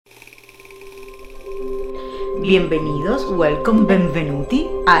Bienvenidos, welcome, benvenuti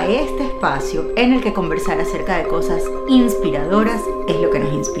a este espacio en el que conversar acerca de cosas inspiradoras es lo que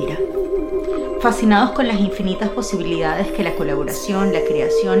nos inspira. Fascinados con las infinitas posibilidades que la colaboración, la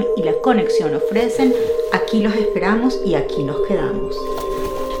creación y la conexión ofrecen, aquí los esperamos y aquí nos quedamos.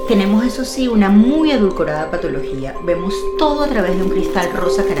 Tenemos, eso sí, una muy edulcorada patología. Vemos todo a través de un cristal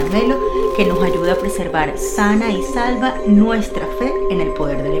rosa caramelo que nos ayuda a preservar sana y salva nuestra fe en el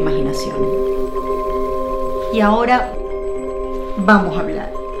poder de la imaginación. Y ahora vamos a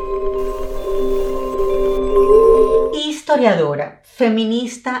hablar. Historiadora,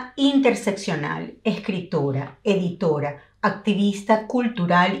 feminista interseccional, escritora, editora, activista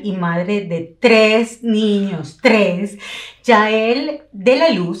cultural y madre de 3 niños, 3. Yael de la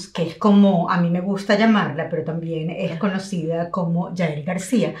Luz, que es como a mí me gusta llamarla, pero también es conocida como Yael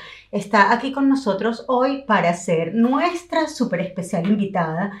García, está aquí con nosotros hoy para ser nuestra súper especial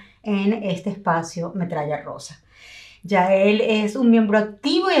invitada en este espacio Metralla Rosa. Yael es un miembro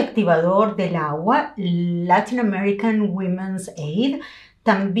activo y activador del AWA, Latin American Women's Aid.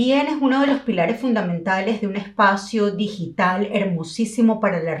 También es uno de los pilares fundamentales de un espacio digital hermosísimo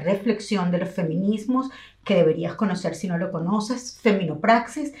para la reflexión de los feminismos que deberías conocer si no lo conoces,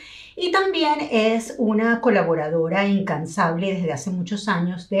 Feminopraxis. Y también es una colaboradora incansable desde hace muchos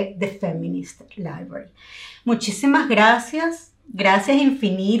años de The Feminist Library. Muchísimas gracias. Gracias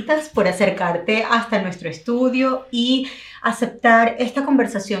infinitas por acercarte hasta nuestro estudio y aceptar esta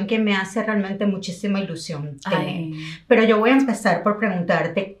conversación que me hace realmente muchísima ilusión tener. Pero yo voy a empezar por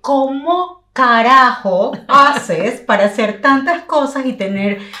preguntarte, ¿cómo carajo haces para hacer tantas cosas y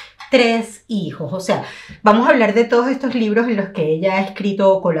tener 3 hijos? O sea, vamos a hablar de todos estos libros en los que ella ha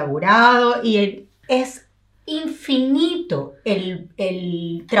escrito o colaborado y es infinito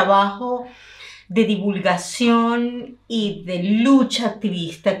el trabajo de divulgación y de lucha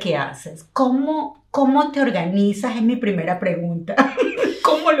activista que haces. ¿Cómo te organizas? Es mi primera pregunta.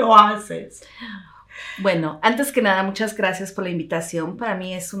 ¿Cómo lo haces? Bueno, antes que nada, muchas gracias por la invitación. Para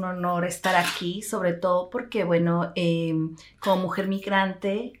mí es un honor estar aquí, sobre todo porque, bueno, como mujer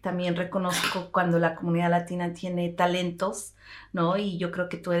migrante, también reconozco cuando la comunidad latina tiene talentos, ¿no? Y yo creo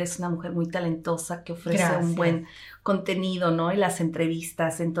que tú eres una mujer muy talentosa que ofrece un buen contenido, ¿no? Y las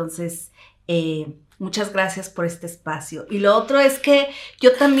entrevistas, entonces muchas gracias por este espacio. Y lo otro es que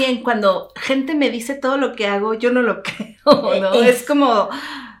yo también, cuando gente me dice todo lo que hago, yo no lo creo, ¿no? Es como,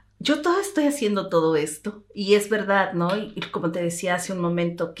 yo estoy haciendo todo esto, y es verdad, ¿no? Y como te decía hace un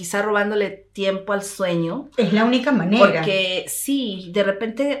momento, quizá robándole tiempo al sueño. Es la única manera. Porque sí, de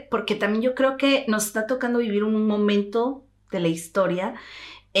repente, porque también yo creo que nos está tocando vivir un momento de la historia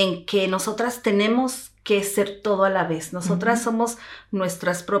en que nosotras tenemos que ser todo a la vez. Nosotras somos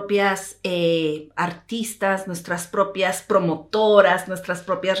nuestras propias artistas, nuestras propias promotoras, nuestras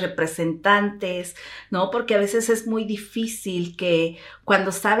propias representantes, ¿no? Porque a veces es muy difícil que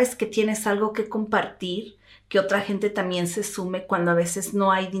cuando sabes que tienes algo que compartir, que otra gente también se sume cuando a veces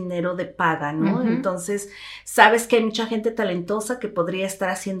no hay dinero de paga, ¿no? Entonces, sabes que hay mucha gente talentosa que podría estar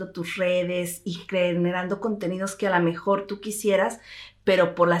haciendo tus redes y generando contenidos que a lo mejor tú quisieras,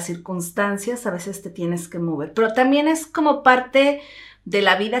 pero por las circunstancias a veces te tienes que mover. Pero también es como parte de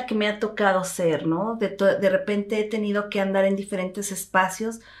la vida que me ha tocado ser, ¿no? De repente he tenido que andar en diferentes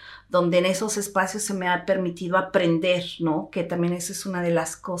espacios donde en esos espacios se me ha permitido aprender, ¿no? Que también esa es una de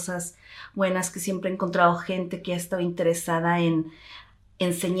las cosas buenas, que siempre he encontrado gente que ha estado interesada en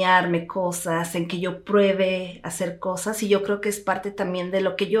enseñarme cosas, en que yo pruebe hacer cosas, y yo creo que es parte también de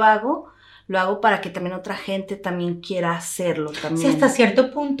lo que yo hago. Lo hago para que también otra gente también quiera hacerlo también. Sí, hasta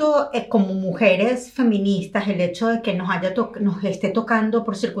cierto punto, como mujeres feministas, el hecho de que nos esté tocando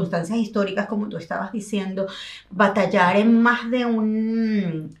por circunstancias históricas, como tú estabas diciendo, batallar en más de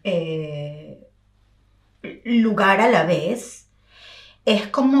un lugar a la vez, es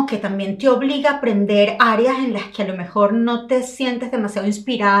como que también te obliga a aprender áreas en las que a lo mejor no te sientes demasiado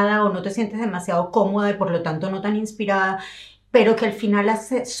inspirada o no te sientes demasiado cómoda y por lo tanto no tan inspirada, pero que al final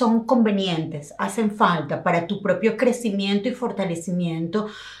son convenientes, hacen falta para tu propio crecimiento y fortalecimiento,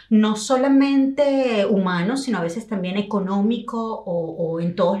 no solamente humano, sino a veces también económico o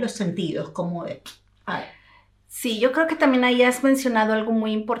en todos los sentidos, como de... Sí, yo creo que también ahí has mencionado algo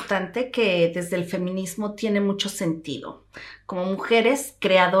muy importante que desde el feminismo tiene mucho sentido. Como mujeres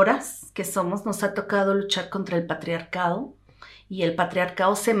creadoras que somos, nos ha tocado luchar contra el patriarcado, y el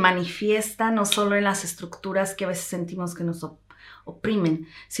patriarcado se manifiesta no solo en las estructuras que a veces sentimos que nos oprimen,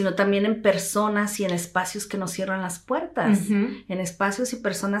 sino también en personas y en espacios que nos cierran las puertas, en espacios y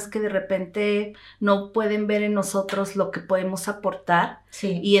personas que de repente no pueden ver en nosotros lo que podemos aportar.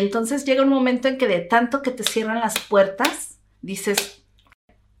 Sí. Y entonces llega un momento en que de tanto que te cierran las puertas, dices,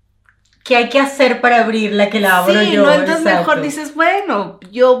 ¿Qué hay que hacer para abrirla? Que la abro Sí, yo. no, entonces Exacto. mejor dices, bueno,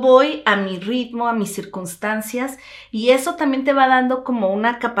 yo voy a mi ritmo, a mis circunstancias, y eso también te va dando como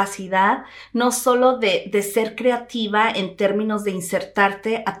una capacidad, no solo de ser creativa en términos de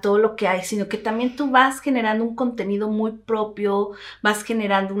insertarte a todo lo que hay, sino que también tú vas generando un contenido muy propio, vas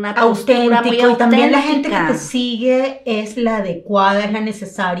generando una postura muy Auténtico, y también la gente que te auténtica. sigue es la adecuada, es la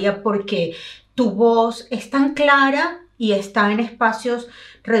necesaria, porque tu voz es tan clara y está en espacios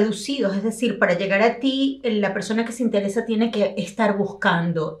reducidos. Es decir, para llegar a ti, la persona que se interesa tiene que estar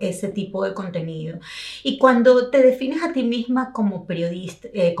buscando ese tipo de contenido. Y cuando te defines a ti misma como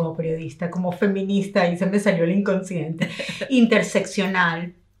feminista, ahí se me salió el inconsciente,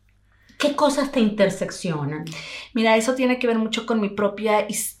 interseccional, ¿qué cosas te interseccionan? Mira, eso tiene que ver mucho con mi propia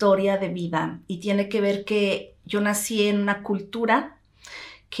historia de vida y tiene que ver que yo nací en una cultura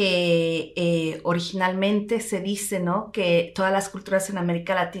que originalmente se dice, ¿no? Que todas las culturas en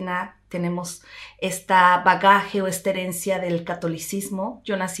América Latina tenemos esta bagaje o esta herencia del catolicismo.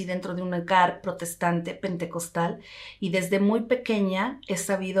 Yo nací dentro de un hogar protestante, pentecostal, y desde muy pequeña he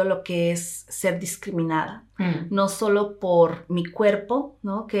sabido lo que es ser discriminada. No solo por mi cuerpo,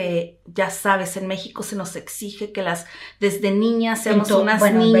 ¿no? Que ya sabes, en México se nos exige que desde niñas seamos unas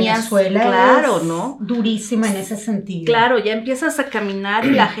niñas, Venezuela claro, es ¿no? durísima en ese sentido. Claro, ya empiezas a caminar y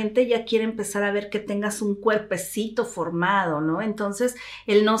la gente ya quiere empezar a ver que tengas un cuerpecito formado, ¿no? Entonces,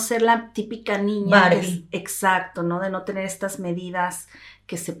 el no ser la típica niña, Barbie. exacto, ¿no? De no tener estas medidas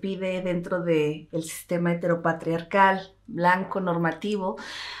que se pide dentro del sistema heteropatriarcal, blanco, normativo.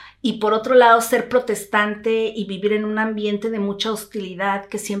 Y por otro lado, ser protestante y vivir en un ambiente de mucha hostilidad,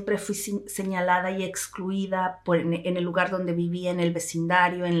 que siempre fui señalada y excluida en el lugar donde vivía, en el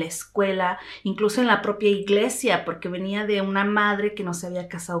vecindario, en la escuela, incluso en la propia iglesia, porque venía de una madre que no se había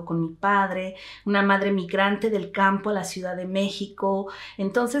casado con mi padre, una madre migrante del campo a la Ciudad de México.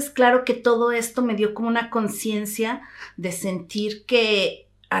 Entonces, claro que todo esto me dio como una conciencia de sentir que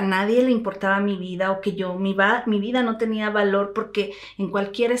a nadie le importaba mi vida o que mi vida no tenía valor, porque en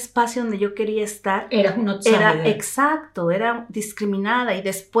cualquier espacio donde yo quería estar eras un outsider. Era discriminada. Y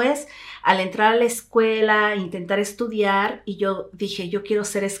después, al entrar a la escuela, intentar estudiar, y yo dije, yo quiero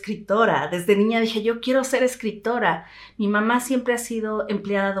ser escritora. Desde niña dije, yo quiero ser escritora. Mi mamá siempre ha sido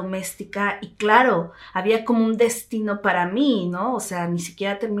empleada doméstica y claro, había como un destino para mí, ¿no? O sea, ni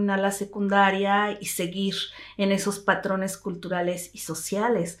siquiera terminar la secundaria y seguir en esos patrones culturales y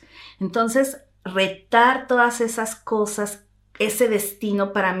sociales. Entonces, retar todas esas cosas, ese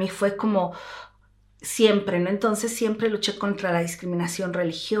destino para mí fue como siempre, ¿no? Entonces siempre luché contra la discriminación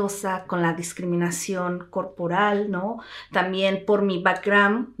religiosa, con la discriminación corporal, ¿no? También por mi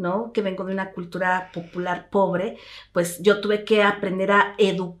background, ¿no? Que vengo de una cultura popular pobre, pues yo tuve que aprender a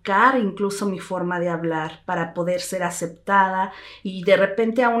educar incluso mi forma de hablar para poder ser aceptada, y de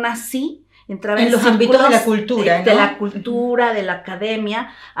repente aún así entraba en los ámbitos de la cultura, ¿no? De la cultura, de la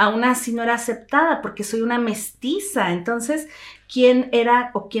academia, aún así no era aceptada porque soy una mestiza. Entonces, ¿quién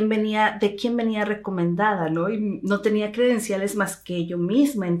era o de quién venía recomendada, ¿no? Y no tenía credenciales más que yo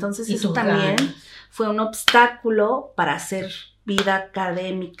misma. Entonces, eso también fue un obstáculo para hacer vida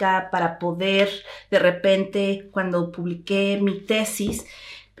académica, para poder, de repente, cuando publiqué mi tesis,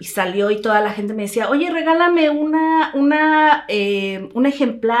 y salió y toda la gente me decía, oye, regálame un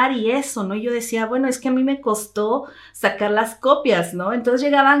ejemplar y eso, ¿no? Y yo decía, bueno, es que a mí me costó sacar las copias, ¿no? Entonces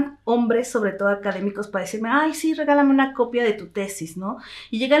llegaban hombres, sobre todo académicos, para decirme, ay, sí, regálame una copia de tu tesis, ¿no?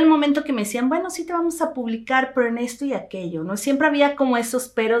 Y llega el momento que me decían, bueno, sí te vamos a publicar, pero en esto y aquello, ¿no? Siempre había como esos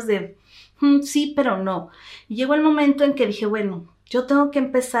peros de, sí, pero no. Y llegó el momento en que dije, bueno, yo tengo que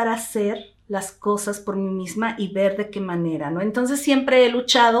empezar a hacer las cosas por mí misma y ver de qué manera, ¿no? Entonces siempre he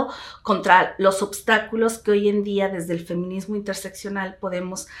luchado contra los obstáculos que hoy en día desde el feminismo interseccional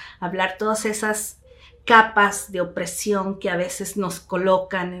podemos hablar, todas esas capas de opresión que a veces nos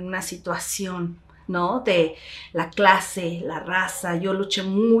colocan en una situación, ¿no? De la clase, la raza. Yo luché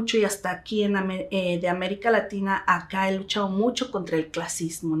mucho y hasta aquí de América Latina, acá he luchado mucho contra el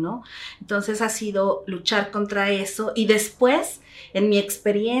clasismo, ¿no? Entonces ha sido luchar contra eso, y después, en mi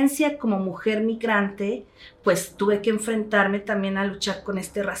experiencia como mujer migrante, pues tuve que enfrentarme también a luchar con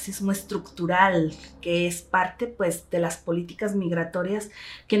este racismo estructural, que es parte pues de las políticas migratorias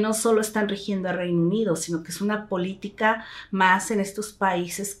que no solo están rigiendo a Reino Unido, sino que es una política más en estos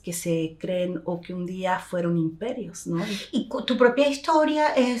países que se creen o que un día fueron imperios, ¿no? Y tu propia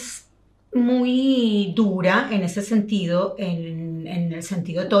historia es muy dura en ese sentido, en el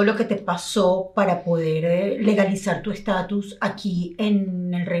sentido de todo lo que te pasó para poder legalizar tu estatus aquí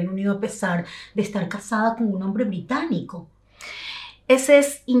en el Reino Unido, a pesar de estar casada con un hombre británico. Ese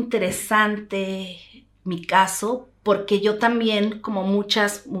es interesante mi caso, porque yo también, como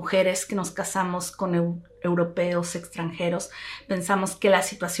muchas mujeres que nos casamos con europeos, extranjeros, pensamos que la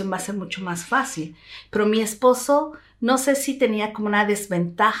situación va a ser mucho más fácil. Pero mi esposo, no sé si tenía como una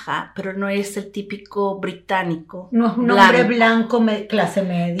desventaja, pero no es el típico británico. No es un hombre blanco, clase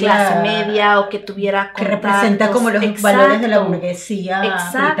media. Clase media o que tuviera que contactos. representa como los valores de la burguesía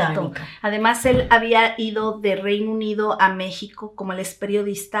británica. Además, él había ido de Reino Unido a México, como él es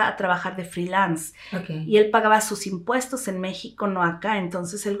periodista, a trabajar de freelance. Okay. Y él pagaba sus impuestos en México, no acá.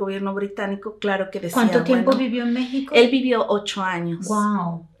 Entonces el gobierno británico, claro que decía... ¿Cuánto tiempo vivió en México? Él vivió 8 años.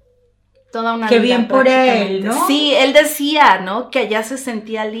 ¡Wow! Toda una Qué vida bien por él, ¿no? Sí, él decía, ¿no? Que allá se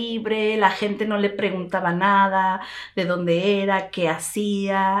sentía libre, la gente no le preguntaba nada, de dónde era, qué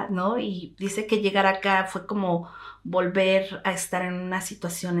hacía, ¿no? Y dice que llegar acá fue como volver a estar en una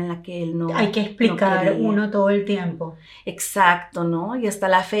situación en la que él no... Hay que explicar uno todo el tiempo. Exacto, ¿no? Y hasta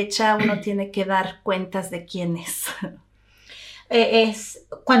la fecha uno tiene que dar cuentas de quién es.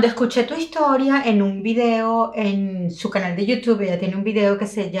 Cuando escuché tu historia en un video en su canal de YouTube, ella tiene un video que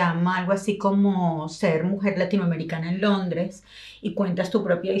se llama algo así como Ser mujer latinoamericana en Londres, y cuentas tu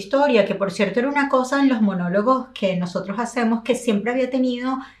propia historia, que por cierto era una cosa en los monólogos que nosotros hacemos que siempre había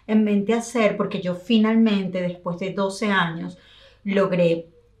tenido en mente hacer, porque yo finalmente, después de 12 años, logré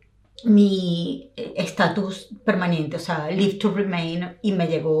mi estatus permanente, o sea, Leave to Remain, y me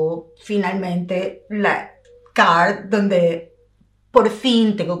llegó finalmente la card donde por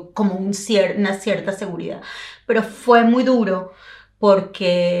fin tengo como una cierta seguridad. Pero fue muy duro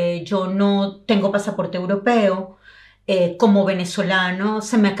porque yo no tengo pasaporte europeo. Como venezolano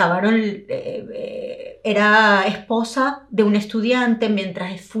se me acabaron... era esposa de un estudiante.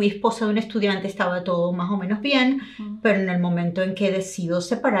 Mientras fui esposa de un estudiante estaba todo más o menos bien. Pero en el momento en que decido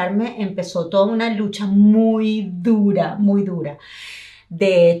separarme empezó toda una lucha muy dura, muy dura.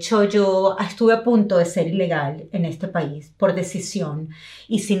 De hecho, yo estuve a punto de ser ilegal en este país por decisión,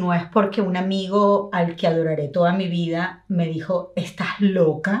 y si no es porque un amigo al que adoraré toda mi vida me dijo: estás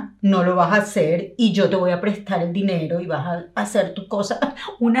loca, no lo vas a hacer y yo te voy a prestar el dinero y vas a hacer tu cosa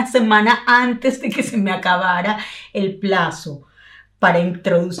una semana antes de que se me acabara el plazo para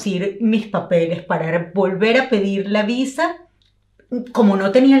introducir mis papeles, para volver a pedir la visa. Como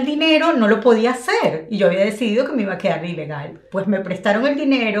no tenía el dinero, no lo podía hacer. Y yo había decidido que me iba a quedar ilegal. Pues me prestaron el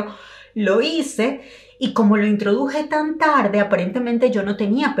dinero, lo hice, y como lo introduje tan tarde, aparentemente yo no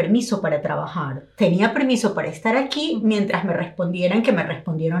tenía permiso para trabajar. Tenía permiso para estar aquí mientras me respondieran, que me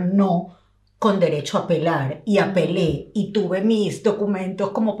respondieron no, con derecho a apelar. Y apelé, y tuve mis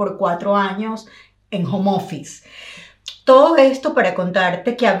documentos como por 4 años en home office. Todo esto para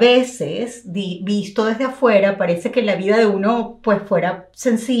contarte que a veces, visto desde afuera, parece que la vida de uno pues fuera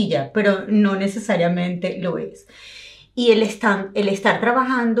sencilla, pero no necesariamente lo es. Y el estar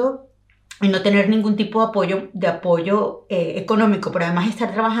trabajando y no tener ningún tipo de apoyo económico, pero además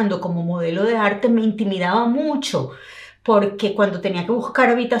estar trabajando como modelo de arte me intimidaba mucho, porque cuando tenía que buscar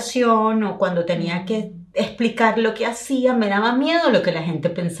habitación o cuando tenía que explicar lo que hacía, me daba miedo lo que la gente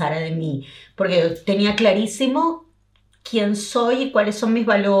pensara de mí, porque yo tenía clarísimo quién soy y cuáles son mis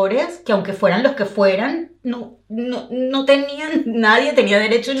valores, que aunque fueran los que fueran, no tenían, nadie tenía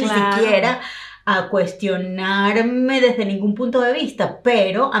derecho ni siquiera a cuestionarme desde ningún punto de vista,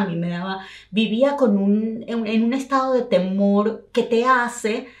 pero a mí vivía en un estado de temor que te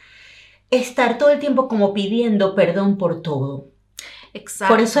hace estar todo el tiempo como pidiendo perdón por todo.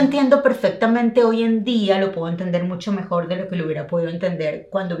 Exacto. Por eso entiendo perfectamente hoy en día, lo puedo entender mucho mejor de lo que lo hubiera podido entender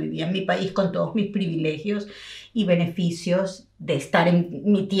cuando vivía en mi país con todos mis privilegios y beneficios de estar en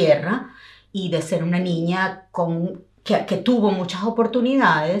mi tierra y de ser una niña que tuvo muchas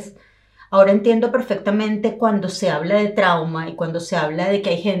oportunidades. Ahora entiendo perfectamente cuando se habla de trauma y cuando se habla de que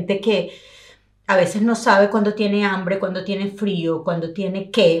hay gente que a veces no sabe cuándo tiene hambre, cuándo tiene frío, cuándo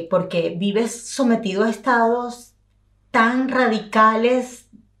tiene qué, porque vives sometido a estados tan radicales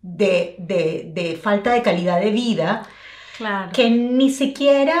de falta de calidad de vida, claro, que ni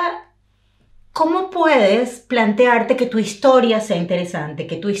siquiera... ¿Cómo puedes plantearte que tu historia sea interesante,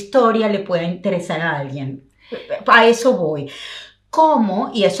 que tu historia le pueda interesar a alguien? A eso voy.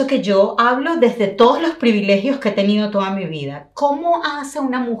 ¿Cómo? Y eso que yo hablo desde todos los privilegios que he tenido toda mi vida. ¿Cómo hace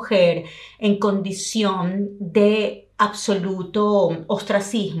una mujer en condición de absoluto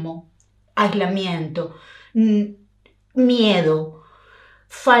ostracismo, aislamiento, miedo,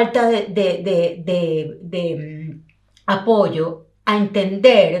 falta de apoyo, a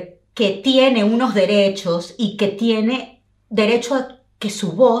entender que tiene unos derechos y que tiene derecho a que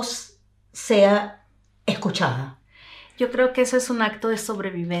su voz sea escuchada? Yo creo que eso es un acto de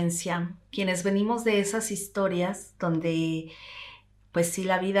sobrevivencia. Quienes venimos de esas historias donde, pues sí,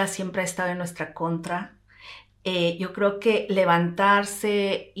 la vida siempre ha estado en nuestra contra, yo creo que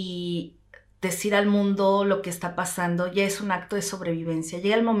levantarse y decir al mundo lo que está pasando ya es un acto de sobrevivencia.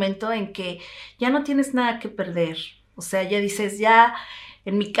 Llega el momento en que ya no tienes nada que perder. O sea, ya dices, ya,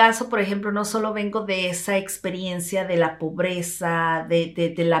 en mi caso, por ejemplo, no solo vengo de esa experiencia de la pobreza,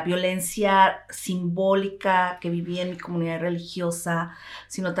 de la violencia simbólica que viví en mi comunidad religiosa,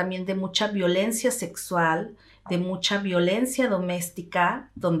 sino también de mucha violencia sexual, de mucha violencia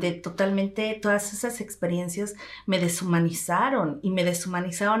doméstica, donde totalmente todas esas experiencias me deshumanizaron y me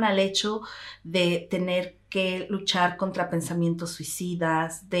deshumanizaron al hecho de tener que luchar contra pensamientos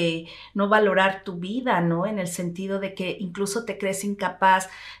suicidas, de no valorar tu vida, ¿no? En el sentido de que incluso te crees incapaz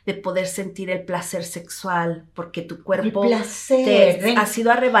de poder sentir el placer sexual porque tu cuerpo ha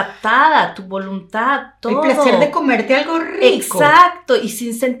sido arrebatada, tu voluntad, todo. El placer de comerte algo rico. Exacto, y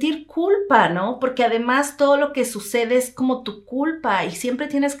sin sentir culpa, ¿no? Porque además todo lo que sucede es como tu culpa y siempre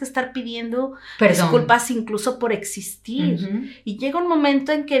tienes que estar pidiendo disculpas incluso por existir. Uh-huh. Y llega un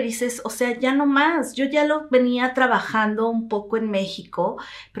momento en que dices, o sea, ya no más, yo ya lo venía trabajando un poco en México,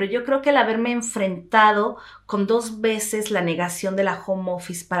 pero yo creo que el haberme enfrentado con 2 veces la negación de la home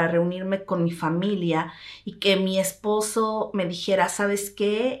office para reunirme con mi familia y que mi esposo me dijera, ¿sabes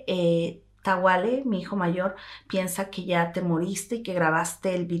qué? Tawale, mi hijo mayor, piensa que ya te moriste y que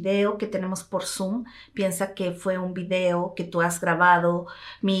grabaste el video que tenemos por Zoom, piensa que fue un video que tú has grabado,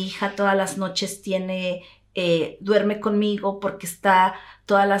 mi hija todas las noches duerme conmigo porque está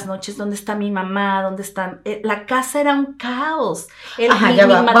todas las noches, ¿dónde está mi mamá? ¿Dónde está? La casa era un caos.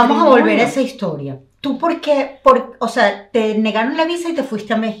 Vamos a volver a esa historia. ¿Tú por qué? O sea, te negaron la visa y te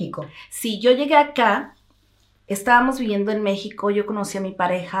fuiste a México. Sí, yo llegué acá, estábamos viviendo en México, yo conocí a mi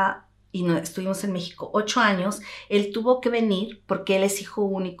pareja y estuvimos en México 8 años. Él tuvo que venir porque él es hijo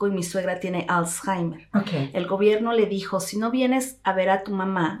único y mi suegra tiene Alzheimer. Okay. El gobierno le dijo, si no vienes a ver a tu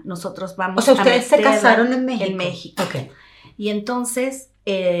mamá, nosotros vamos a... O sea, ustedes se casaron en México. En México. Okay. Y entonces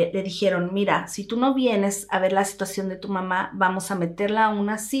le dijeron, mira, si tú no vienes a ver la situación de tu mamá, vamos a meterla a un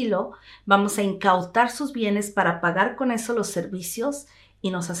asilo, vamos a incautar sus bienes para pagar con eso los servicios y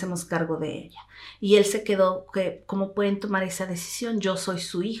nos hacemos cargo de ella. Y él se quedó, ¿cómo pueden tomar esa decisión? Yo soy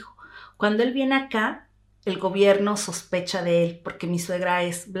su hijo. Cuando él viene acá, el gobierno sospecha de él porque mi suegra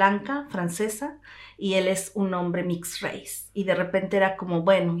es blanca, francesa, y él es un hombre mixed race. Y de repente era como,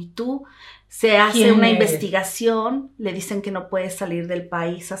 bueno, ¿y tú? Se hace una investigación, le dicen que no puede salir del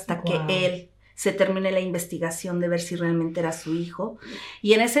país hasta que él se termine la investigación de ver si realmente era su hijo.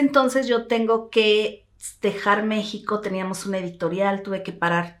 Y en ese entonces yo tengo que dejar México, teníamos una editorial, tuve que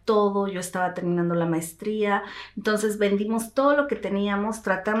parar todo, yo estaba terminando la maestría, entonces vendimos todo lo que teníamos,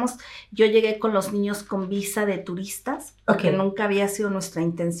 yo llegué con los niños con visa de turistas, porque nunca había sido nuestra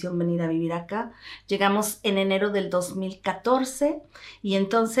intención venir a vivir acá. Llegamos en enero del 2014 y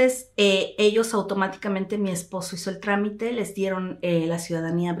entonces ellos automáticamente, mi esposo hizo el trámite, les dieron la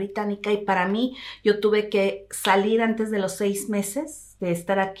ciudadanía británica y para mí yo tuve que salir antes de los 6 meses de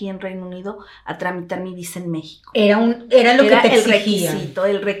estar aquí en Reino Unido a tramitar mi visa en México. Era lo que te exigían.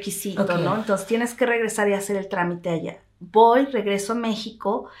 El requisito, ¿no? Entonces tienes que regresar y hacer el trámite allá. Regreso a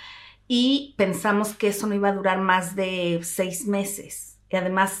México y pensamos que eso no iba a durar más de 6 meses. Y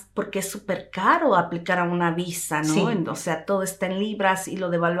además, porque es súper caro aplicar a una visa, ¿no? Sí. O sea, todo está en libras y lo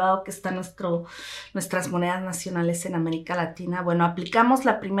devaluado que están nuestras monedas nacionales en América Latina. Bueno, aplicamos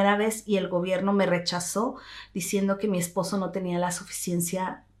la primera vez y el gobierno me rechazó diciendo que mi esposo no tenía la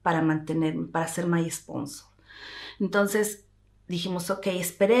suficiencia para mantenerme, para ser my sponsor. Entonces dijimos, ok,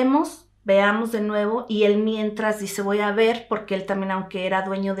 esperemos, veamos de nuevo, y él mientras dice voy a ver, porque él también, aunque era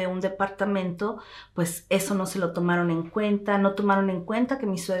dueño de un departamento, pues eso no se lo tomaron en cuenta, no tomaron en cuenta que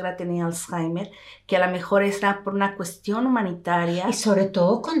mi suegra tenía Alzheimer, que a lo mejor era por una cuestión humanitaria. Y sobre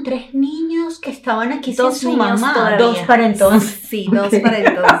todo con 3 niños que estaban aquí sin su mamá, todavía. 2 para entonces. Sí, 2 para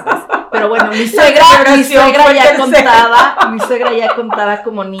entonces. Pero bueno, mi suegra ya contaba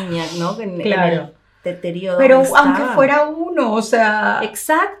como niña, ¿no? Claro. Deterioro. Pero aunque fuera uno, o sea...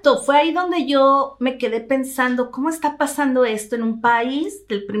 Exacto, fue ahí donde yo me quedé pensando, ¿cómo está pasando esto en un país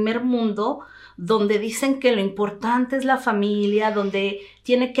del primer mundo donde dicen que lo importante es la familia, donde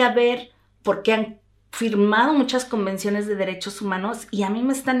tiene que haber, porque han firmado muchas convenciones de derechos humanos y a mí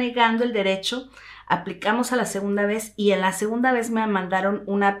me está negando el derecho? Aplicamos a la segunda vez y en la segunda vez me mandaron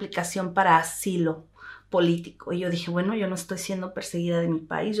una aplicación para asilo político. Y yo dije, bueno, yo no estoy siendo perseguida de mi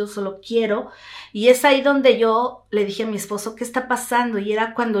país, yo solo quiero. Y es ahí donde yo le dije a mi esposo, ¿qué está pasando? Y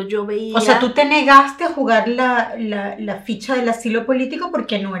era cuando yo veía... O sea, tú te negaste a jugar la ficha del asilo político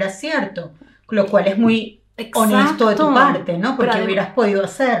porque no era cierto, lo cual es muy honesto de tu parte, ¿no? Porque además, hubieras podido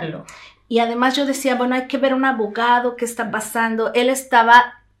hacerlo. Y además yo decía, bueno, hay que ver un abogado, ¿qué está pasando? Él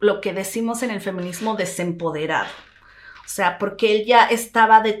estaba lo que decimos en el feminismo desempoderado. O sea, porque él ya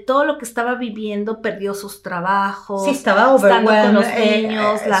estaba de todo lo que estaba viviendo, perdió sus trabajos. Sí, estaba overwhelmed, con los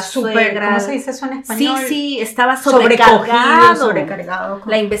niños, la suegra. ¿Cómo se dice eso en español? Sí, estaba sobrecargado. Con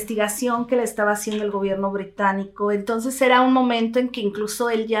la investigación que le estaba haciendo el gobierno británico. Entonces era un momento en que incluso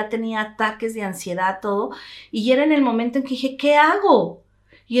él ya tenía ataques de ansiedad, todo. Y era en el momento en que dije, ¿qué hago?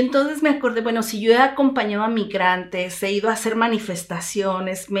 Y entonces me acordé, bueno, si yo he acompañado a migrantes, he ido a hacer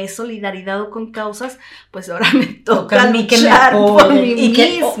manifestaciones, me he solidarizado con causas, pues ahora me toca a mí que me luchar por apoyen, mí y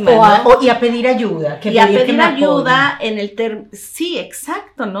misma, y a pedir ayuda. Y a pedir ayuda en el sí,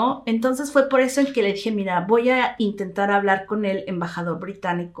 exacto, ¿no? Entonces fue por eso en que le dije, mira, voy a intentar hablar con el embajador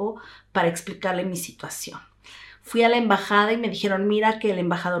británico para explicarle mi situación. Fui a la embajada y me dijeron, mira que el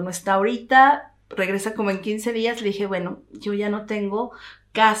embajador no está ahorita, regresa como en 15 días. Le dije, bueno, yo ya no tengo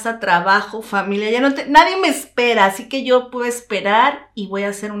casa, trabajo, familia, nadie me espera, así que yo puedo esperar y voy a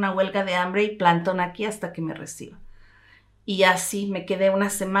hacer una huelga de hambre y plantón aquí hasta que me reciba. Y así me quedé una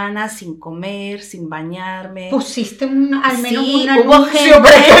semana sin comer, sin bañarme. Pusiste al menos sí, un anuncio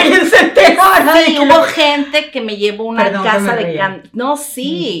para que alguien se enterara. Sí, hubo gente que me llevó una casa de no,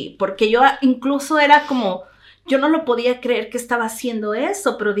 sí, porque yo incluso era como, yo no lo podía creer que estaba haciendo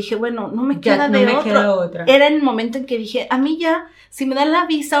eso, pero dije, bueno, no me queda otra. Era el momento en que dije, a mí ya, si me dan la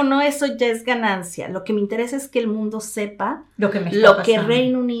visa o no, eso ya es ganancia. Lo que me interesa es que el mundo sepa lo que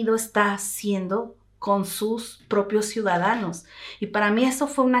Reino Unido está haciendo con sus propios ciudadanos. Y para mí eso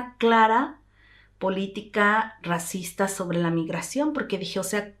fue una clara política racista sobre la migración, porque dije, o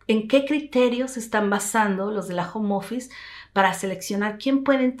sea, ¿en qué criterios se están basando los de la Home Office para seleccionar quién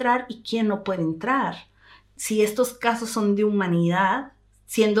puede entrar y quién no puede entrar? Si estos casos son de humanidad,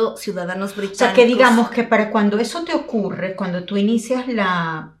 siendo ciudadanos británicos. O sea, que digamos que para cuando eso te ocurre, cuando tú inicias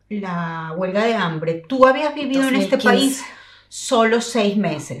la huelga de hambre, tú habías vivido 2015. En este país solo 6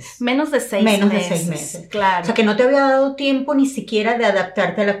 meses. Menos de 6 meses. Claro. O sea, que no te había dado tiempo ni siquiera de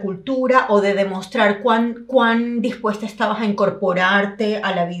adaptarte a la cultura o de demostrar cuán dispuesta estabas a incorporarte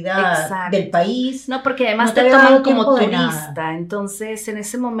a la vida del país. No, porque además te toman como turista. Entonces, en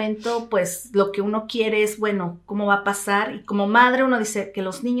ese momento, pues, lo que uno quiere es, bueno, ¿cómo va a pasar? Y como madre uno dice que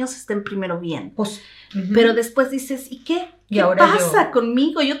los niños estén primero bien. Pues, pero después dices, ¿y qué? ¿Qué pasa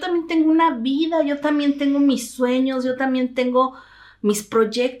conmigo? Yo también tengo una vida, yo también tengo mis sueños, yo también tengo mis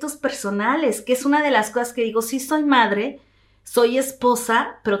proyectos personales, que es una de las cosas que digo, sí soy madre, soy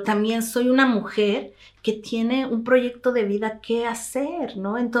esposa, pero también soy una mujer que tiene un proyecto de vida que hacer,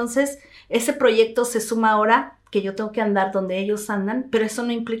 ¿no? Entonces, ese proyecto se suma ahora que yo tengo que andar donde ellos andan, pero eso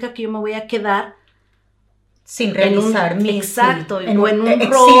no implica que yo me voy a quedar sin realizar mi exacto, en un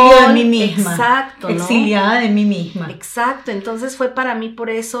exilio de mí misma. Exacto, ¿no? Exiliada de mí misma. Exacto, entonces fue para mí por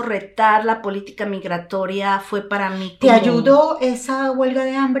eso retar la política migratoria, fue para mí ¿Te ayudó esa huelga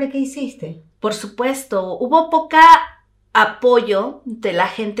de hambre que hiciste? Por supuesto, hubo poca apoyo de la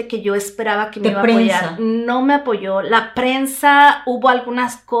gente que yo esperaba que me iba a apoyar. No me apoyó. La prensa, hubo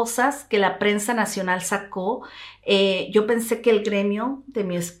algunas cosas que la prensa nacional sacó. Yo pensé que el gremio de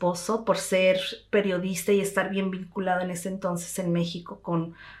mi esposo, por ser periodista y estar bien vinculado en ese entonces en México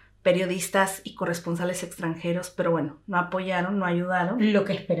con periodistas y corresponsales extranjeros, pero bueno, no apoyaron, no ayudaron. Lo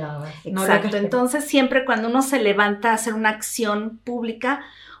que esperabas. Exacto. Entonces siempre cuando uno se levanta a hacer una acción pública,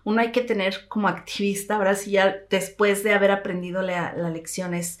 uno hay que tener como activista, ahora sí ya después de haber aprendido la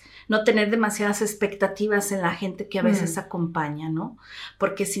lección es no tener demasiadas expectativas en la gente que a veces acompaña, ¿no?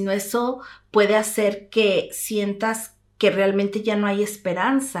 Porque si no eso puede hacer que sientas que realmente ya no hay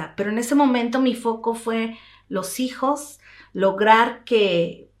esperanza. Pero en ese momento mi foco fue los hijos, lograr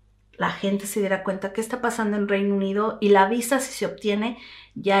que la gente se diera cuenta qué está pasando en Reino Unido y la visa si se obtiene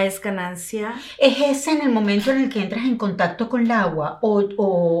ya es ganancia. ¿Es ese en el momento en el que entras en contacto con el agua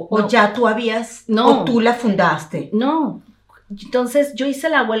o no, ya tú habías o tú la fundaste? No, entonces yo hice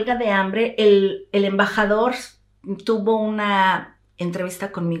la huelga de hambre, el embajador tuvo una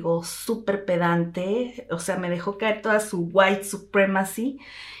entrevista conmigo súper pedante, o sea me dejó caer toda su white supremacy.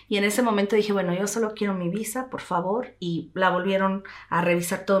 Y en ese momento dije, bueno, yo solo quiero mi visa, por favor. Y la volvieron a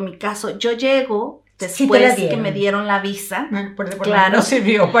revisar todo mi caso. Yo llego después que me dieron la visa. Claro. No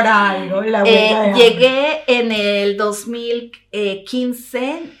sirvió para algo. Llegué en el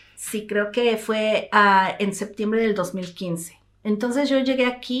 2015. Sí, creo que fue en septiembre del 2015. Entonces yo llegué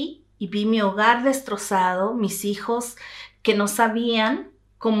aquí y vi mi hogar destrozado, mis hijos que no sabían,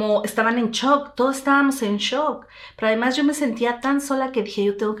 como estaban en shock, todos estábamos en shock, pero además yo me sentía tan sola que dije,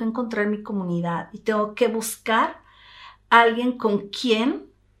 yo tengo que encontrar mi comunidad y tengo que buscar a alguien con quien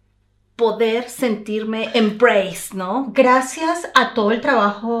poder sentirme embraced, ¿no? Gracias a todo el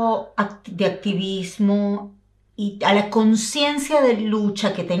trabajo de activismo y a la conciencia de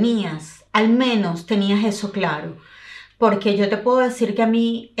lucha que tenías, al menos tenías eso claro. Porque yo te puedo decir que a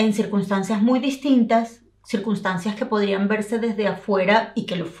mí, en circunstancias muy distintas, circunstancias que podrían verse desde afuera y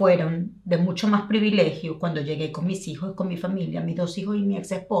que lo fueron, de mucho más privilegio, cuando llegué con mis hijos, con mi familia, mis 2 hijos y mi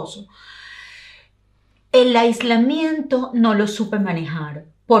ex esposo, el aislamiento no lo supe manejar,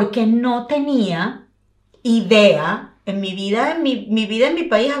 porque no tenía idea. En mi vida, mi vida en mi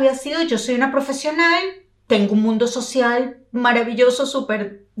país había sido, yo soy una profesional, tengo un mundo social maravilloso,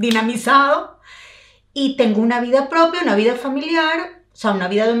 súper dinamizado, y tengo una vida propia, una vida familiar, o sea, una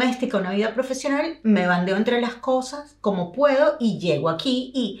vida doméstica, una vida profesional, me bandeo entre las cosas como puedo y llego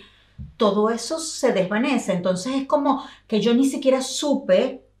aquí y todo eso se desvanece. Entonces es como que yo ni siquiera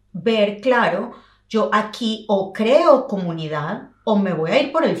supe ver claro, yo aquí o creo comunidad o me voy a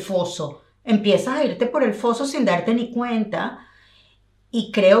ir por el foso. Empiezas a irte por el foso sin darte ni cuenta,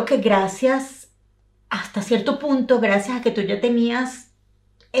 y creo que gracias, hasta cierto punto, gracias a que tú ya tenías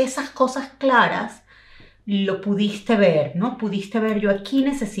esas cosas claras, lo pudiste ver, ¿no? Pudiste ver, yo aquí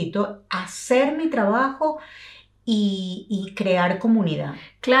necesito hacer mi trabajo y crear comunidad.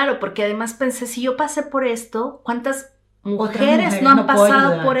 Claro, porque además pensé, si yo pasé por esto, ¿cuántas Otras mujeres no han puedo pasado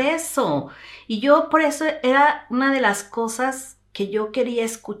ayudar. por eso? Y yo por eso era una de las cosas que yo quería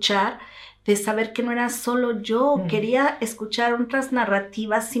escuchar, de saber que no era solo yo, quería escuchar otras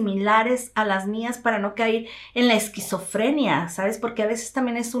narrativas similares a las mías para no caer en la esquizofrenia, ¿sabes? Porque a veces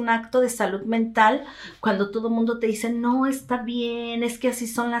también es un acto de salud mental cuando todo el mundo te dice, no, está bien, es que así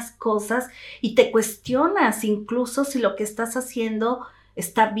son las cosas, y te cuestionas incluso si lo que estás haciendo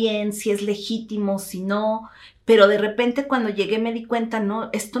está bien, si es legítimo, si no, pero de repente cuando llegué me di cuenta,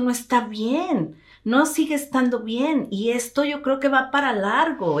 no, esto no está bien, no sigue estando bien, y esto yo creo que va para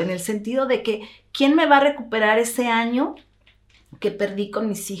largo, en el sentido de que, ¿quién me va a recuperar ese año que perdí con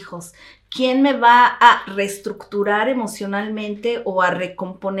mis hijos? ¿Quién me va a reestructurar emocionalmente o a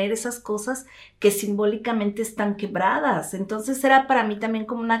recomponer esas cosas que simbólicamente están quebradas? Entonces era para mí también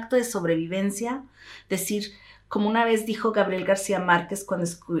como un acto de sobrevivencia, decir, como una vez dijo Gabriel García Márquez cuando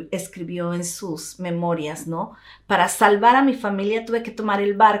escribió en sus memorias, ¿no? Para salvar a mi familia tuve que tomar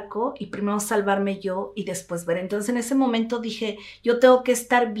el barco y primero salvarme yo y después ver. Entonces en ese momento dije, yo tengo que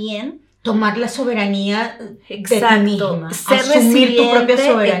estar bien. Tomar la soberanía Exacto, de ti misma, ser asumir tu propia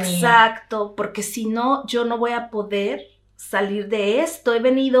soberanía. Exacto, porque si no, yo no voy a poder salir de esto. He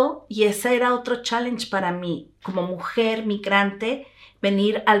venido, y ese era otro challenge para mí, como mujer migrante,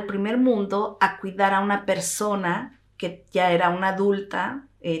 venir al primer mundo a cuidar a una persona que ya era una adulta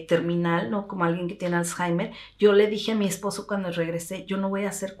terminal, ¿no? Como alguien que tiene Alzheimer. Yo le dije a mi esposo cuando regresé, yo no voy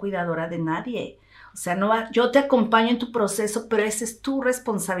a ser cuidadora de nadie. O sea, yo te acompaño en tu proceso, pero esa es tu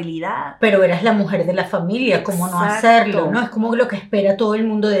responsabilidad. Pero eras la mujer de la familia, ¿cómo no hacerlo? ¿No? Es como lo que espera todo el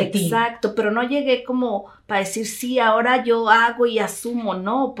mundo de ti. Exacto, pero no llegué como para decir, sí, ahora yo hago y asumo,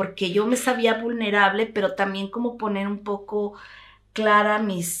 no, porque yo me sabía vulnerable, pero también como poner un poco clara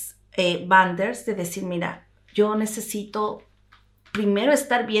mis banners de decir, mira, yo necesito primero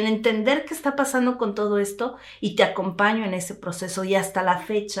estar bien, entender qué está pasando con todo esto y te acompaño en ese proceso. Y hasta la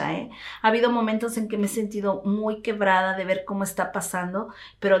fecha, ha habido momentos en que me he sentido muy quebrada de ver cómo está pasando,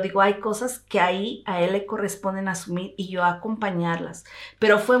 pero digo, hay cosas que ahí a él le corresponden asumir y yo acompañarlas.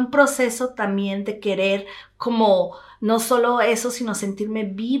 Pero fue un proceso también de querer como no solo eso, sino sentirme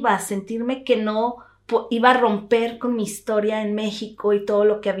viva, sentirme que no iba a romper con mi historia en México y todo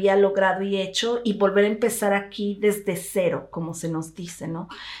lo que había logrado y hecho y volver a empezar aquí desde cero, como se nos dice, ¿no?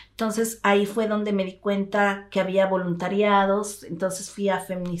 Entonces ahí fue donde me di cuenta que había voluntariados, entonces fui a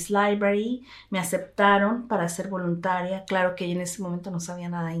Feminist Library, me aceptaron para ser voluntaria, claro que yo en ese momento no sabía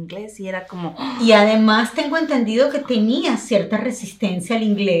nada de inglés y era como... Y además tengo entendido que tenías cierta resistencia al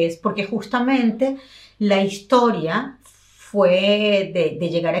inglés porque justamente la historia fue de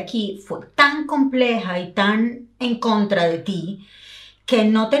llegar aquí, fue tan compleja y tan en contra de ti que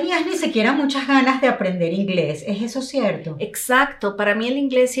no tenías ni siquiera muchas ganas de aprender inglés. ¿Es eso cierto? Exacto. Para mí el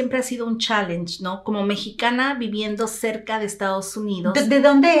inglés siempre ha sido un challenge, ¿no? Como mexicana viviendo cerca de Estados Unidos. ¿De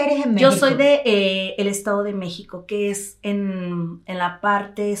dónde eres en México? Yo soy de el Estado de México, que es en la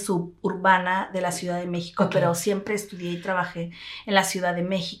parte suburbana de la Ciudad de México, okay. Pero siempre estudié y trabajé en la Ciudad de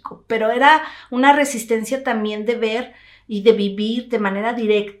México. Pero era una resistencia también de ver y de vivir de manera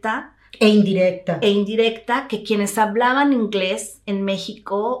directa e indirecta, que quienes hablaban inglés en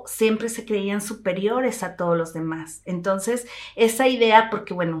México siempre se creían superiores a todos los demás. Entonces, esa idea,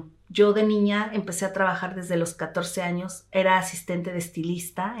 porque bueno, yo de niña empecé a trabajar desde los 14 años, era asistente de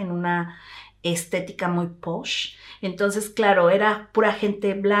estilista en una estética muy posh. Entonces, claro, era pura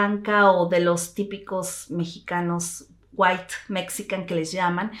gente blanca o de los típicos mexicanos white Mexican que les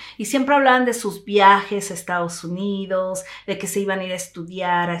llaman, y siempre hablaban de sus viajes a Estados Unidos, de que se iban a ir a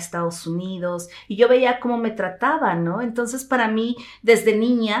estudiar a Estados Unidos, y yo veía cómo me trataban, ¿no? Entonces para mí, desde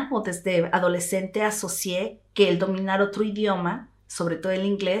niña o desde adolescente, asocié que el dominar otro idioma, sobre todo el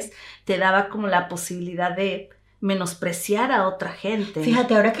inglés, te daba como la posibilidad de menospreciar a otra gente.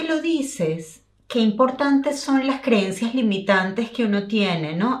 Fíjate, ahora que lo dices, qué importantes son las creencias limitantes que uno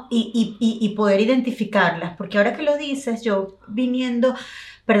tiene, ¿no? Y poder identificarlas, porque ahora que lo dices, yo viniendo,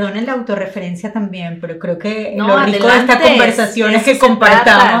 perdonen la autorreferencia también, pero creo que No, lo rico de esta conversación es que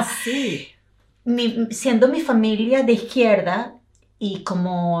compartamos. Sí. Siendo mi familia de izquierda y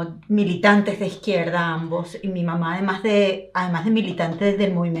como militantes de izquierda ambos, y mi mamá además de militante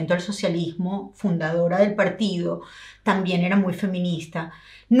del movimiento del socialismo, fundadora del partido, también era muy feminista.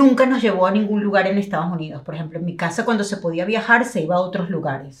 Nunca nos llevó a ningún lugar en Estados Unidos. Por ejemplo, en mi casa cuando se podía viajar se iba a otros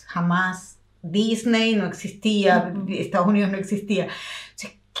lugares. Jamás Disney no existía, Estados Unidos no existía. O sea,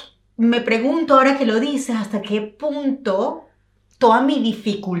 me pregunto ahora que lo dices, hasta qué punto toda mi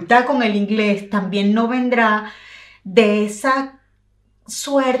dificultad con el inglés también no vendrá de esa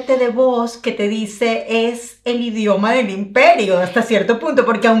suerte de voz que te dice es el idioma del imperio hasta cierto punto,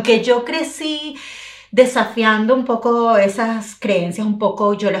 porque aunque yo crecí desafiando un poco esas creencias,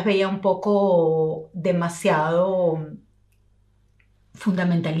 yo las veía un poco demasiado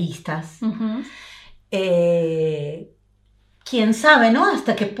fundamentalistas. Quién sabe, ¿no?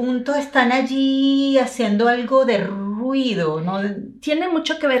 Hasta qué punto están allí haciendo algo de ruido, ¿no? Tiene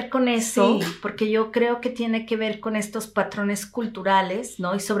mucho que ver con eso, Sí. porque yo creo que tiene que ver con estos patrones culturales,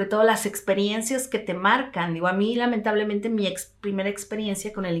 ¿no? Y sobre todo las experiencias que te marcan. Digo, a mí lamentablemente mi primera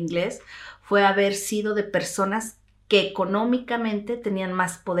experiencia con el inglés fue haber sido de personas que económicamente tenían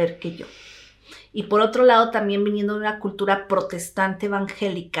más poder que yo. Y por otro lado, también viniendo de una cultura protestante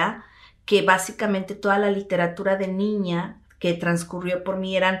evangélica, que básicamente toda la literatura de niña que transcurrió por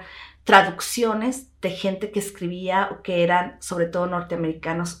mí eran traducciones de gente que escribía o que eran sobre todo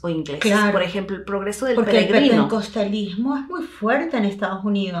norteamericanos o ingleses. Claro. Por ejemplo, El progreso del Porque peregrino. el pentecostalismo es muy fuerte en Estados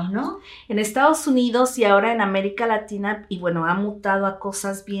Unidos, ¿no? En Estados Unidos y ahora en América Latina, y bueno, ha mutado a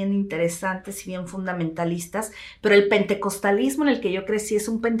cosas bien interesantes y bien fundamentalistas, pero el pentecostalismo en el que yo crecí es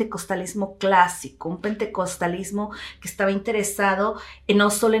un pentecostalismo clásico, un pentecostalismo que estaba interesado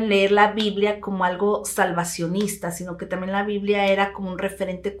no solo en leer la Biblia como algo salvacionista, sino que también la Biblia era como un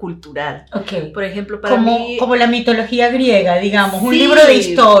referente cultural. Ok. Por ejemplo, para como, mí... como la mitología griega, digamos, un Sí, libro de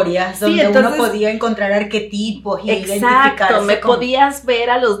historias sí, donde entonces, uno podía encontrar arquetipos y exacto, identificarse me con... podías ver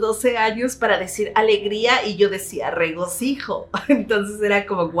a los 12 años para decir alegría y yo decía regocijo. Entonces era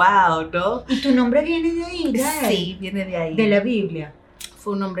como wow, ¿no? ¿Y tu nombre viene de ahí? Sí, viene de ahí. De la Biblia.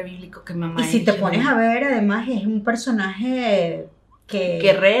 Fue un nombre bíblico que mamá Y si te eligió. pones a ver, además es un personaje que...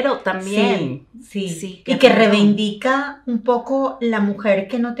 Guerrero también. Sí. guerrero. Y que reivindica un poco la mujer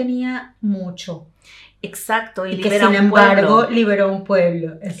que no tenía mucho. Exacto, y que libera sin un embargo pueblo. liberó un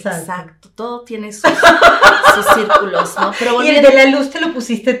pueblo. Exacto, todo tiene sus círculos, ¿no? Pero Y el de la luz te lo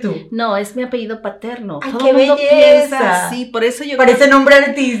pusiste tú. No, es mi apellido paterno. ¡Ay, Todo qué el mundo belleza! piensa así, por eso yo Parece nombre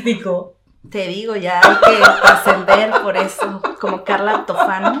artístico. te digo, ya hay que trascender por eso, como Carla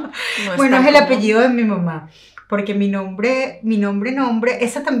Tofano. No Bueno, es el común. apellido de mi mamá, porque mi nombre,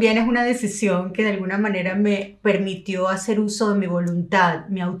 esa también es una decisión que de alguna manera me permitió hacer uso de mi voluntad,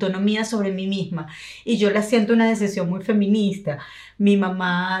 mi autonomía sobre mí misma, y yo la siento una decisión muy feminista. Mi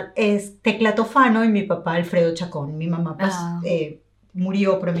mamá es Tecla Tofano y mi papá Alfredo Chacón. Mi mamá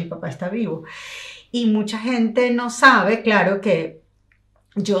murió, pero mi papá está vivo. Y mucha gente no sabe, claro, que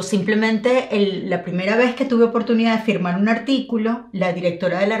yo simplemente, la primera vez que tuve oportunidad de firmar un artículo, la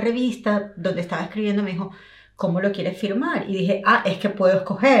directora de la revista donde estaba escribiendo me dijo, ¿cómo lo quieres firmar? Y dije, es que puedo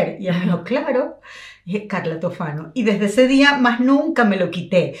escoger. Y ella me dijo, claro, dije, Carla Tofano. Y desde ese día más nunca me lo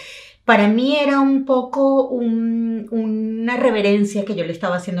quité. Para mí era un poco una reverencia que yo le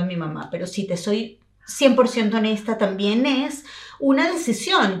estaba haciendo a mi mamá, pero si te soy 100% honesta, también es una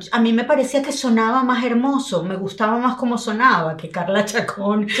decisión. A mí me parecía que sonaba más hermoso, me gustaba más cómo sonaba que Carla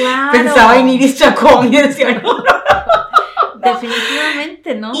Chacón. Claro. Pensaba en Iris Chacón y decía, no.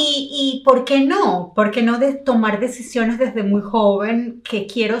 Definitivamente, ¿no? ¿Y por qué no? ¿Por qué no de tomar decisiones desde muy joven? ¿Qué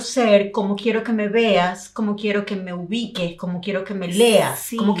quiero ser? ¿Cómo quiero que me veas? ¿Cómo quiero que me ubiques? ¿Cómo quiero que me leas?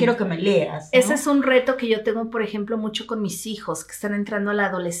 Sí. ¿Cómo quiero que me leas? ¿no? Ese es un reto que yo tengo, por ejemplo, mucho con mis hijos que están entrando a la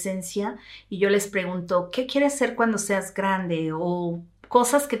adolescencia y yo les pregunto, ¿qué quieres ser cuando seas grande? O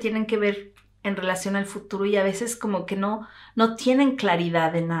cosas que tienen que ver en relación al futuro y a veces como que no tienen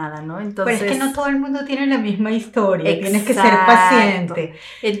claridad de nada, ¿no? Entonces, pero es que no todo el mundo tiene la misma historia, exacto. Tienes que ser paciente.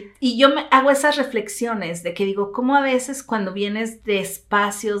 Y yo hago esas reflexiones de que digo, cómo a veces cuando vienes de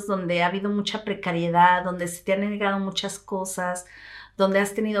espacios donde ha habido mucha precariedad, donde se te han negado muchas cosas, donde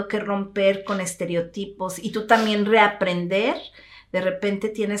has tenido que romper con estereotipos y tú también reaprender, de repente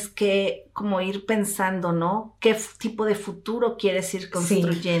tienes que como ir pensando, ¿no? ¿Qué tipo de futuro quieres ir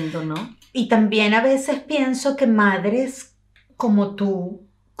construyendo, sí, ¿no? Y también a veces pienso que madres como tú,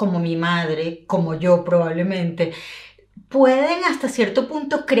 como mi madre, como yo probablemente, pueden hasta cierto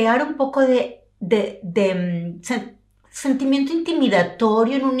punto crear un poco de sentimiento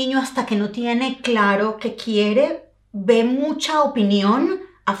intimidatorio en un niño hasta que no tiene claro qué quiere, ve mucha opinión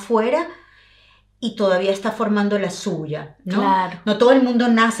afuera y todavía está formando la suya, ¿no? Claro. No todo el mundo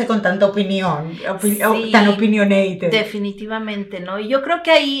nace con tanta opinión, sí, tan opinionated. Definitivamente, ¿no? Y yo creo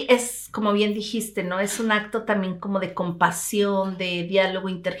que ahí es, como bien dijiste, ¿no? Es un acto también como de compasión, de diálogo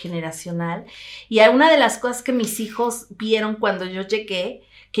intergeneracional. Y una de las cosas que mis hijos vieron cuando yo llegué,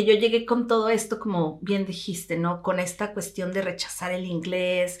 que yo llegué con todo esto, como bien dijiste, ¿no? Con esta cuestión de rechazar el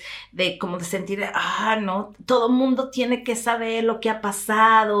inglés, de como de sentir, no, todo mundo tiene que saber lo que ha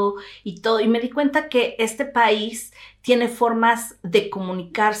pasado y todo. Y me di cuenta que este país tiene formas de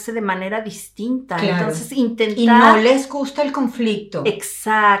comunicarse de manera distinta. Claro. Entonces, intentar... Y no les gusta el conflicto.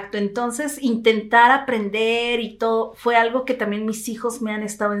 Exacto. Entonces, intentar aprender y todo fue algo que también mis hijos me han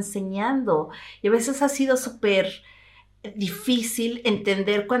estado enseñando. Y a veces ha sido súper difícil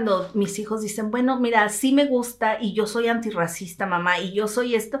entender cuando mis hijos dicen, bueno, mira, sí me gusta y yo soy antirracista, mamá, y yo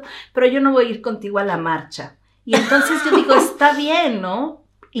soy esto, pero yo no voy a ir contigo a la marcha. Y entonces yo digo, está bien, ¿no?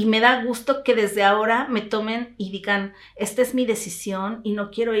 Y me da gusto que desde ahora me tomen y digan, esta es mi decisión y no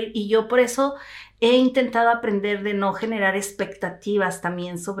quiero ir. Y yo por eso he intentado aprender de no generar expectativas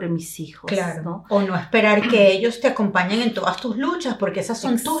también sobre mis hijos. Claro, ¿no? O no esperar que ellos te acompañen en todas tus luchas, porque esas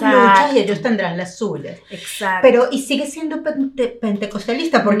son tus luchas y ellos tendrán las suyas. Exacto. Pero, y sigues siendo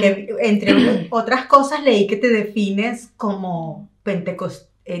pentecostalista, porque entre otras cosas leí que te defines como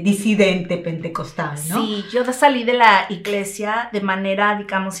disidente pentecostal, ¿no? Sí, yo salí de la iglesia de manera,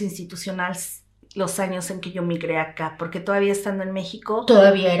 digamos, institucional los años en que yo migré acá, porque todavía estando en México,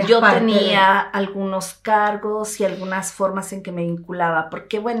 yo tenía algunos cargos y algunas formas en que me vinculaba,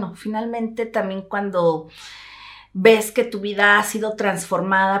 porque bueno, finalmente también cuando ves que tu vida ha sido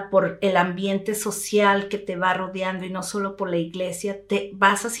transformada por el ambiente social que te va rodeando y no solo por la iglesia, te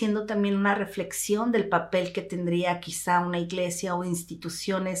vas haciendo también una reflexión del papel que tendría quizá una iglesia o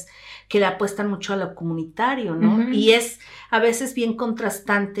instituciones que le apuestan mucho a lo comunitario, ¿no? Uh-huh. Y es a veces bien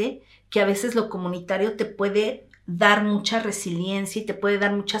contrastante que a veces lo comunitario te puede dar mucha resiliencia y te puede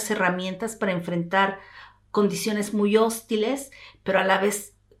dar muchas herramientas para enfrentar condiciones muy hostiles, pero a la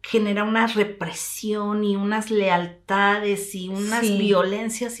vez genera una represión y unas lealtades y unas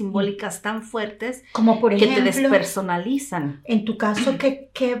violencias simbólicas tan fuertes como por ejemplo, que te despersonalizan. En tu caso,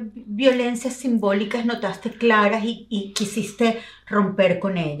 ¿qué violencias simbólicas notaste claras y quisiste romper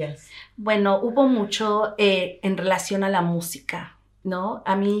con ellas? Bueno, hubo mucho en relación a la música, ¿no?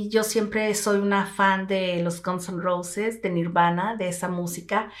 A mí, yo siempre soy una fan de los Guns N' Roses, de Nirvana, de esa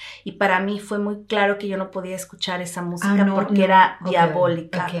música, y para mí fue muy claro que yo no podía escuchar esa música porque era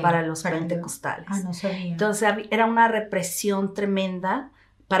diabólica para los pentecostales. No sabía. Entonces era una represión tremenda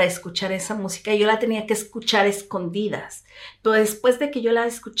para escuchar esa música y yo la tenía que escuchar escondidas. Pero después de que yo la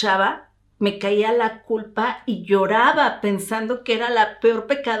escuchaba, me caía la culpa y lloraba pensando que era la peor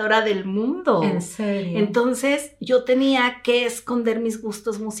pecadora del mundo. ¿En serio? Entonces yo tenía que esconder mis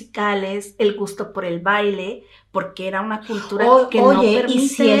gustos musicales, el gusto por el baile, porque era una cultura que no permite y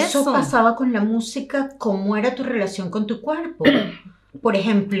si eso eso pasaba con la música, ¿cómo era tu relación con tu cuerpo? Por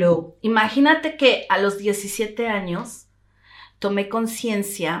ejemplo, imagínate que a los 17 años tomé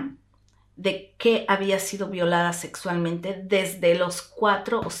conciencia de que había sido violada sexualmente desde los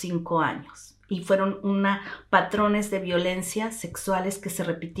 4 o 5 años. Y fueron patrones de violencia sexuales que se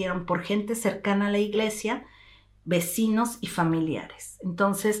repitieron por gente cercana a la iglesia, vecinos y familiares.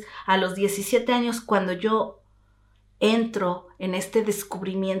 Entonces, a los 17 años, cuando yo entro en este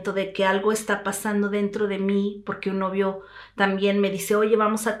descubrimiento de que algo está pasando dentro de mí, porque un novio también me dice, oye,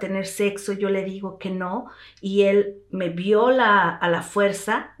 vamos a tener sexo, yo le digo que no, y él me viola a la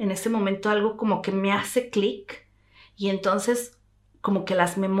fuerza, en ese momento algo como que me hace clic, y entonces como que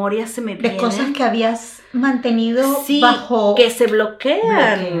las memorias se me vienen. De cosas que habías mantenido bajo... que se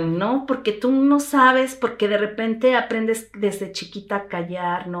bloquean, ¿no? Porque tú no sabes, porque de repente aprendes desde chiquita a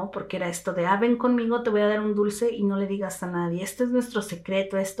callar, ¿no? Porque era esto de, ven conmigo, te voy a dar un dulce y no le digas a nadie. Esto es nuestro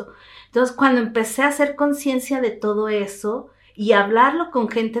secreto, esto. Entonces, cuando empecé a hacer conciencia de todo eso, y hablarlo con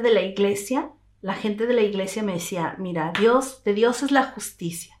gente de la iglesia, la gente de la iglesia me decía, mira, de Dios es la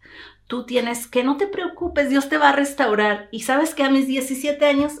justicia. Tú tienes que, no te preocupes, Dios te va a restaurar. Y sabes que a mis 17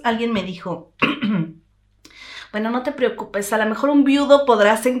 años alguien me dijo, bueno, no te preocupes, a lo mejor un viudo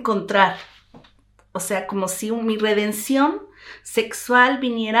podrás encontrar. O sea, como si mi redención sexual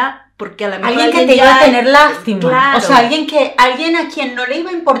viniera porque a lo mejor alguien que te iba a tener lástima. Claro. O sea, alguien a quien no le iba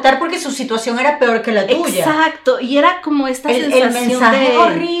a importar porque su situación era peor que la tuya. Exacto, y era como esta sensación el mensaje es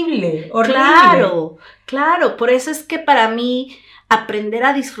horrible. Claro, por eso es que para mí aprender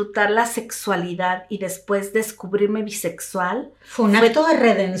a disfrutar la sexualidad y después descubrirme bisexual fue un acto de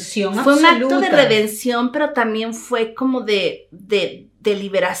redención absoluta. Fue un acto de redención, pero también fue como de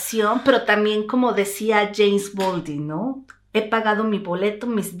liberación, pero también como decía James Baldwin, ¿no? He pagado mi boleto,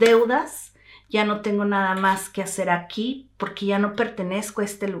 mis deudas, ya no tengo nada más que hacer aquí porque ya no pertenezco a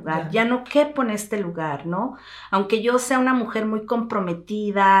este lugar, ya no quepo en este lugar, ¿no? Aunque yo sea una mujer muy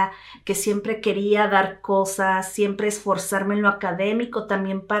comprometida, que siempre quería dar cosas, siempre esforzarme en lo académico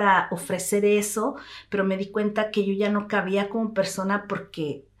también para ofrecer eso, pero me di cuenta que yo ya no cabía como persona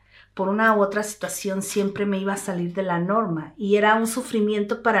porque por una u otra situación siempre me iba a salir de la norma y era un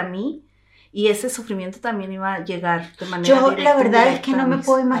sufrimiento para mí. Y ese sufrimiento también iba a llegar de manera directa. Yo la verdad es que no me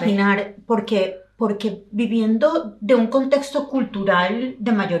puedo imaginar porque viviendo de un contexto cultural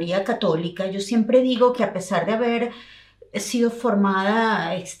de mayoría católica, yo siempre digo que a pesar de haber sido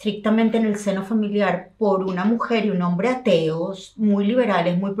formada estrictamente en el seno familiar por una mujer y un hombre ateos, muy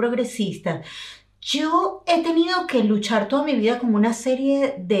liberales, muy progresistas, yo he tenido que luchar toda mi vida con una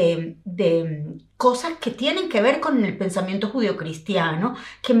serie de cosas que tienen que ver con el pensamiento judeocristiano,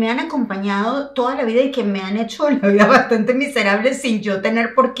 que me han acompañado toda la vida y que me han hecho la vida bastante miserable sin yo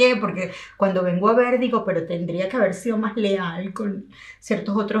tener por qué, porque cuando vengo a ver digo, pero tendría que haber sido más leal con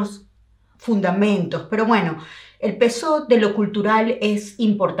ciertos otros fundamentos. Pero bueno, el peso de lo cultural es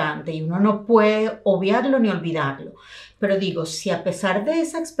importante y uno no puede obviarlo ni olvidarlo. Pero digo, si a pesar de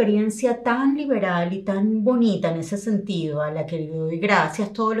esa experiencia tan liberal y tan bonita en ese sentido, a la que le doy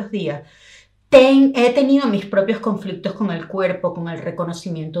gracias todos los días, he tenido mis propios conflictos con el cuerpo, con el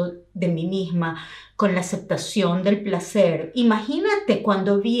reconocimiento de mí misma, con la aceptación del placer. Imagínate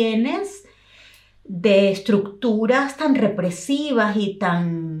cuando vienes de estructuras tan represivas y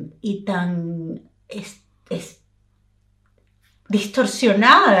tan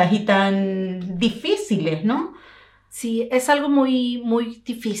distorsionadas y tan difíciles, ¿no? Sí, es algo muy, muy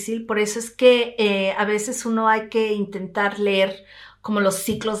difícil, por eso es que a veces uno hay que intentar leer como los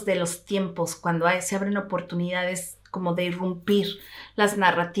ciclos de los tiempos, cuando se abren oportunidades como de irrumpir las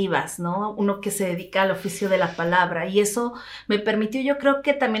narrativas, ¿no? Uno que se dedica al oficio de la palabra, y eso me permitió, yo creo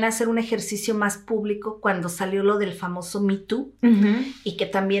que también hacer un ejercicio más público cuando salió lo del famoso Me Too, y que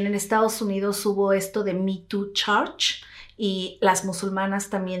también en Estados Unidos hubo esto de Me Too Church, y las musulmanas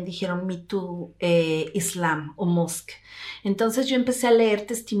también dijeron Me Too Islam o Mosque. Entonces yo empecé a leer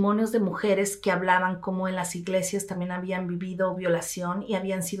testimonios de mujeres que hablaban cómo en las iglesias también habían vivido violación y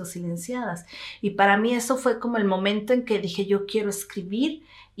habían sido silenciadas. Y para mí eso fue como el momento en que dije, yo quiero escribir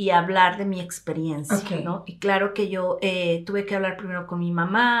y hablar de mi experiencia, ¿no? Y claro que yo tuve que hablar primero con mi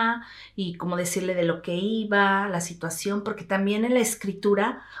mamá y como decirle de lo que iba, la situación, porque también en la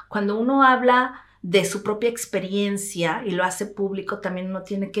escritura, cuando uno habla de su propia experiencia y lo hace público, también uno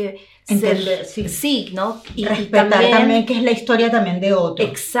tiene que entender, sí, ¿no? Y respetar también que es la historia también de otro.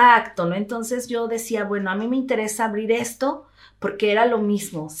 Exacto, ¿no? Entonces yo decía, bueno, a mí me interesa abrir esto porque era lo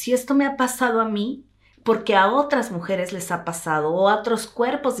mismo. Si esto me ha pasado a mí, porque a otras mujeres les ha pasado o a otros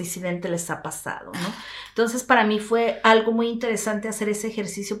cuerpos disidentes les ha pasado, ¿no? Entonces para mí fue algo muy interesante hacer ese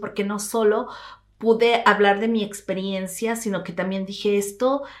ejercicio porque no solo pude hablar de mi experiencia, sino que también dije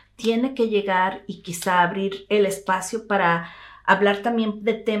esto tiene que llegar y quizá abrir el espacio para hablar también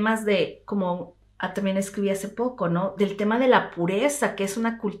de temas de, como también escribí hace poco, ¿no? Del tema de la pureza, que es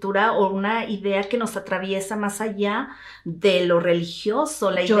una cultura o una idea que nos atraviesa más allá de lo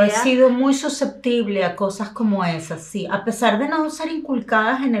religioso. Yo he sido muy susceptible a cosas como esas, sí, a pesar de no ser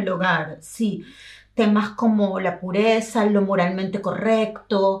inculcadas en el hogar, sí. Temas como la pureza, lo moralmente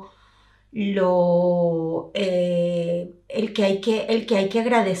correcto, el que hay que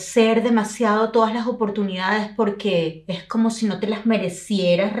agradecer demasiado todas las oportunidades porque es como si no te las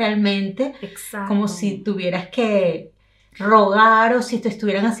merecieras realmente. Exacto. Como si tuvieras que rogar o si te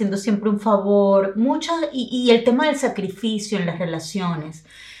estuvieran haciendo siempre un favor, mucho, y el tema del sacrificio en las relaciones,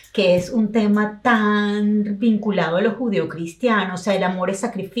 que es un tema tan vinculado a lo judeocristiano, o sea, el amor es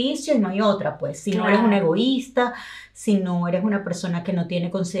sacrificio y no hay otra, pues, si no eres un egoísta, si no eres una persona que no tiene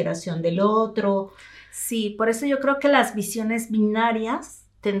consideración del otro. Sí, por eso yo creo que las visiones binarias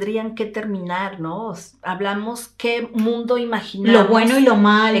tendrían que terminar, ¿no? Hablamos qué mundo imaginamos. Lo bueno y lo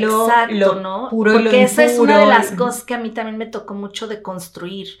malo, exacto, lo ¿no? puro Porque y lo esa es una de impuro. las cosas que a mí también me tocó mucho de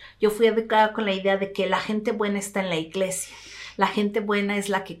construir. Yo fui educada con la idea de que la gente buena está en la iglesia. La gente buena es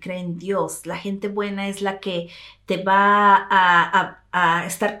la que cree en Dios. La gente buena es la que te va a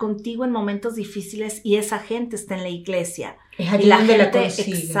estar contigo en momentos difíciles y esa gente está en la iglesia. Es allí y la donde la gente,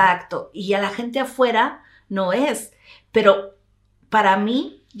 consigue. exacto. Y a la gente afuera no es. Pero para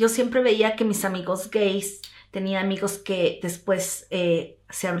mí, yo siempre veía que mis amigos gays, tenía amigos que después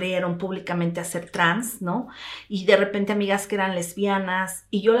se abrieron públicamente a ser trans, ¿no? Y de repente amigas que eran lesbianas,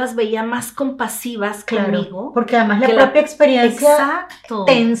 y yo las veía más compasivas conmigo. Porque además la propia experiencia exacto.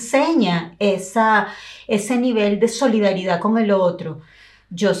 te enseña ese nivel de solidaridad con el otro.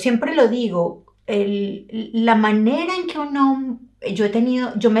 Yo siempre lo digo, la manera en que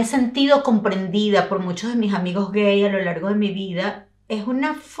yo me he sentido comprendida por muchos de mis amigos gay a lo largo de mi vida, es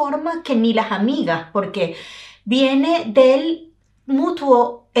una forma que ni las amigas, porque viene del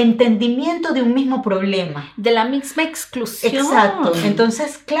mutuo entendimiento de un mismo problema. De la misma exclusión. Exacto.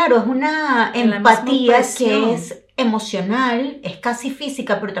 Entonces, claro, es una empatía que es emocional, es casi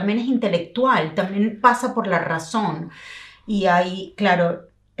física, pero también es intelectual, también pasa por la razón. Y ahí, claro,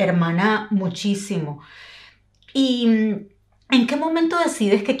 hermana muchísimo. ¿Y en qué momento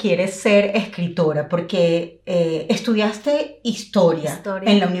decides que quieres ser escritora? Porque estudiaste historia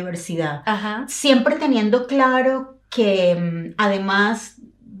en la universidad. Ajá. Siempre teniendo claro que además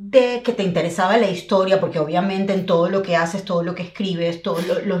de que te interesaba la historia, porque obviamente en todo lo que haces, todo lo que escribes,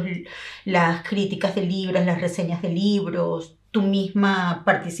 las críticas de libros, las reseñas de libros, tu misma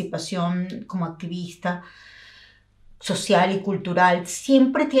participación como activista social y cultural,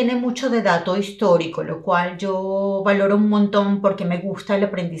 siempre tiene mucho de dato histórico, lo cual yo valoro un montón porque me gusta el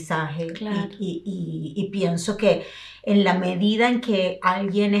aprendizaje. Claro. Y pienso que en la medida en que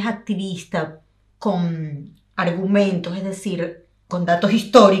alguien es activista con argumentos, es decir, con datos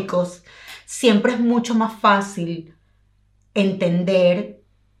históricos, siempre es mucho más fácil entender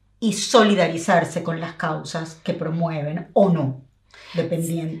y solidarizarse con las causas que promueven o no,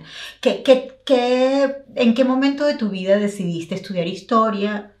 dependiendo. ¿En qué momento de tu vida decidiste estudiar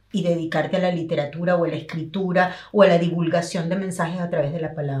historia y dedicarte a la literatura o a la escritura o a la divulgación de mensajes a través de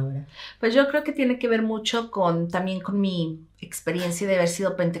la palabra? Pues yo creo que tiene que ver mucho también con mi experiencia de haber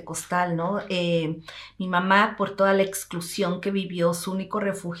sido pentecostal, ¿no? Mi mamá, por toda la exclusión que vivió, su único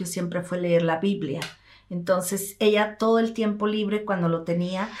refugio siempre fue leer la Biblia. Entonces, ella todo el tiempo libre, cuando lo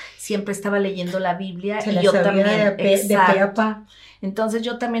tenía, siempre estaba leyendo la Biblia. Se y la yo sabía también, de pe a pa. Entonces,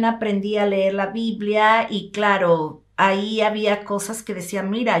 yo también aprendí a leer la Biblia y claro, ahí había cosas que decía,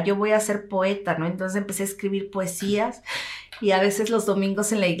 mira, yo voy a ser poeta, ¿no? Entonces empecé a escribir poesías y a veces los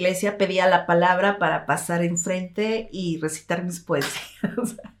domingos en la iglesia pedía la palabra para pasar enfrente y recitar mis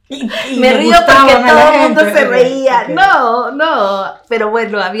poesías. Y me río porque todo el mundo se reía. Okay. No, pero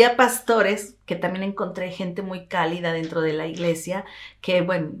bueno, había pastores que también encontré gente muy cálida dentro de la iglesia que,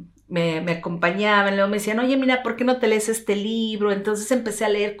 bueno, me acompañaban, luego me decían, oye, mira, ¿por qué no te lees este libro? Entonces empecé a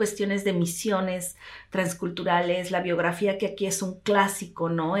leer cuestiones de misiones transculturales, la biografía que aquí es un clásico,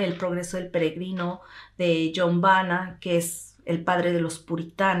 ¿no? El progreso del peregrino de John Bana, que es el padre de los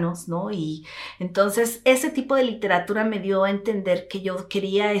puritanos, ¿no? Y entonces ese tipo de literatura me dio a entender que yo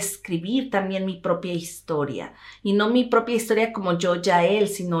quería escribir también mi propia historia, y no mi propia historia como yo, Yael,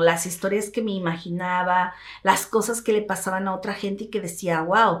 sino las historias que me imaginaba, las cosas que le pasaban a otra gente y que decía,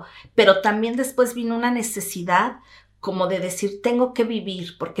 wow, pero también después vino una necesidad como de decir, tengo que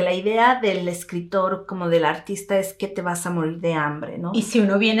vivir, porque la idea del escritor como del artista es que te vas a morir de hambre, ¿no? Y si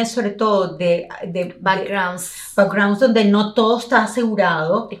uno viene sobre todo de backgrounds donde no todo está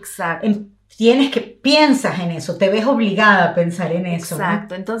asegurado, exacto, piensas en eso, te ves obligada a pensar en eso.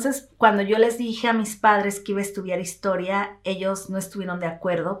 Exacto, ¿no? Entonces cuando yo les dije a mis padres que iba a estudiar historia, ellos no estuvieron de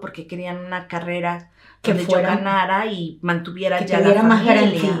acuerdo porque querían una carrera que yo ganara y mantuviera que ya la familia. Más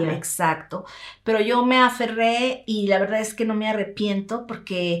garantía. Exacto. Pero yo me aferré y la verdad es que no me arrepiento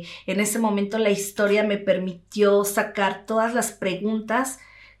porque en ese momento la historia me permitió sacar todas las preguntas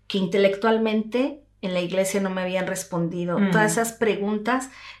que intelectualmente en la iglesia no me habían respondido. Todas esas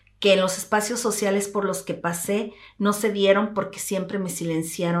preguntas que en los espacios sociales por los que pasé no se dieron porque siempre me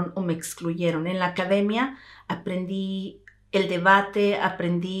silenciaron o me excluyeron. En la academia aprendí el debate,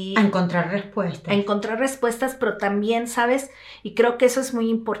 aprendí a encontrar respuestas. Pero también, ¿sabes? Y creo que eso es muy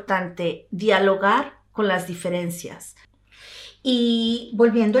importante, dialogar con las diferencias. Y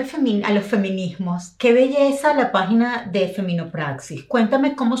volviendo a los feminismos, qué belleza la página de Feminopraxis.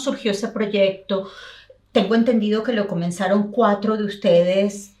 Cuéntame cómo surgió ese proyecto. Tengo entendido que lo comenzaron 4 de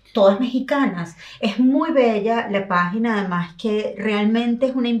ustedes todas mexicanas. Es muy bella la página, además que realmente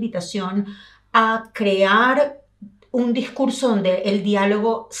es una invitación a crear un discurso donde el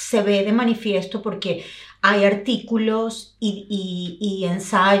diálogo se ve de manifiesto porque hay artículos y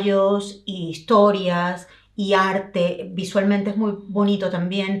ensayos y historias y arte, visualmente es muy bonito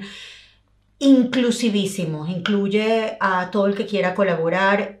también, inclusivísimo, incluye a todo el que quiera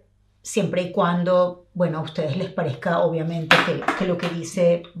colaborar, siempre y cuando, bueno, a ustedes les parezca obviamente que lo que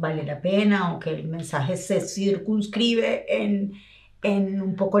dice vale la pena o que el mensaje se circunscribe en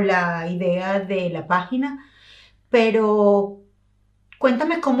un poco la idea de la página, pero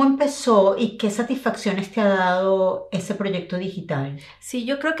cuéntame cómo empezó y qué satisfacciones te ha dado ese proyecto digital. Sí,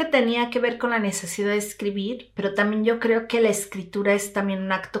 yo creo que tenía que ver con la necesidad de escribir, pero también yo creo que la escritura es también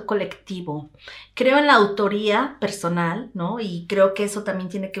un acto colectivo. Creo en la autoría personal, ¿no? Y creo que eso también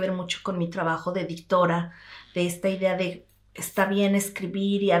tiene que ver mucho con mi trabajo de editora, de esta idea de está bien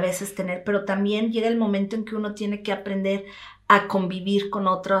escribir y a veces tener, pero también llega el momento en que uno tiene que aprender a convivir con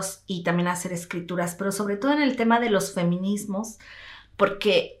otros y también a hacer escrituras, pero sobre todo en el tema de los feminismos,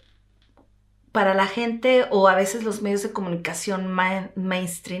 porque para la gente o a veces los medios de comunicación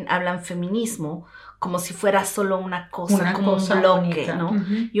mainstream hablan feminismo como si fuera solo una cosa como un bloque, bonita, ¿no?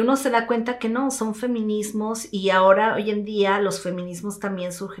 Uh-huh. Y uno se da cuenta que no, son feminismos y ahora, hoy en día, los feminismos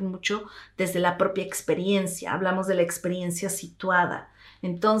también surgen mucho desde la propia experiencia. Hablamos de la experiencia situada.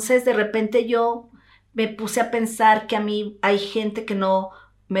 Entonces, de repente yo me puse a pensar que a mí hay gente que no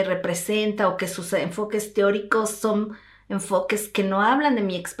me representa o que sus enfoques teóricos son enfoques que no hablan de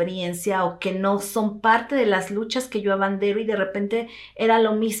mi experiencia o que no son parte de las luchas que yo abandero y de repente era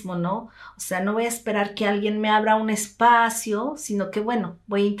lo mismo, ¿no? O sea, no voy a esperar que alguien me abra un espacio, sino que bueno,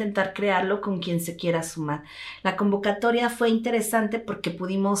 voy a intentar crearlo con quien se quiera sumar. La convocatoria fue interesante porque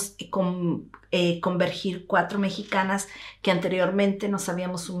pudimos convergir 4 mexicanas que anteriormente nos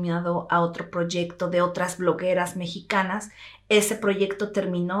habíamos unido a otro proyecto de otras blogueras mexicanas. Ese proyecto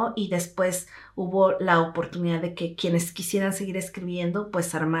terminó y después hubo la oportunidad de que quienes quisieran seguir escribiendo,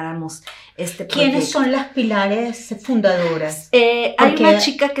 pues armáramos este proyecto. ¿Quiénes son las pilares fundadoras? Hay una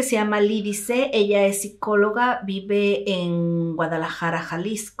chica que se llama Lídice, ella es psicóloga, vive en Guadalajara,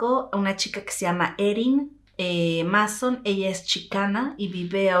 Jalisco. Una chica que se llama Erin Mason, ella es chicana y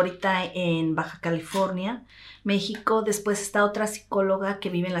vive ahorita en Baja California, México. Después está otra psicóloga que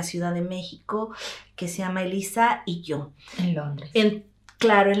vive en la Ciudad de México, que se llama Elisa, y yo. En Londres.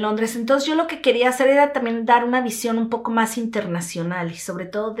 Claro, en Londres. Entonces yo lo que quería hacer era también dar una visión un poco más internacional y sobre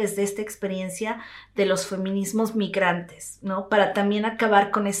todo desde esta experiencia de los feminismos migrantes, ¿no? Para también acabar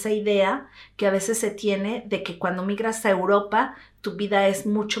con esa idea que a veces se tiene de que cuando migras a Europa tu vida es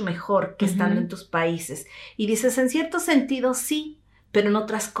mucho mejor que estando en tus países. Y dices, en cierto sentido sí, pero en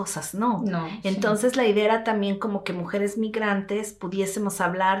otras cosas no. Entonces la idea era también como que mujeres migrantes pudiésemos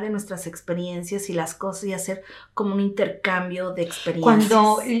hablar de nuestras experiencias y las cosas y hacer como un intercambio de experiencias.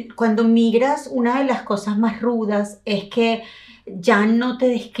 Cuando migras, una de las cosas más rudas es que ya no te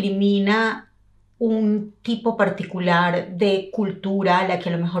discrimina un tipo particular de cultura a la que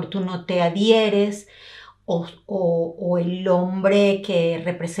a lo mejor tú no te adhieres o el hombre que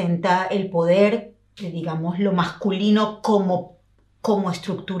representa el poder, digamos lo masculino como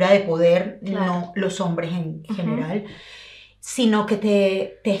estructura de poder, claro. No los hombres en general, sino que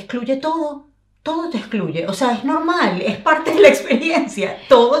te excluye todo te excluye, o sea, es normal, es parte de la experiencia,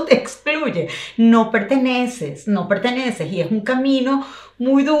 todo te excluye, no perteneces, y es un camino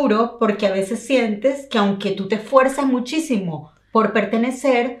muy duro porque a veces sientes que aunque tú te esfuerzas muchísimo por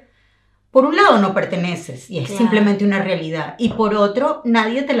pertenecer, por un lado no perteneces y es simplemente una realidad, y por otro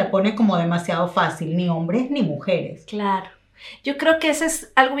nadie te la pone como demasiado fácil, ni hombres ni mujeres. Claro. Yo creo que eso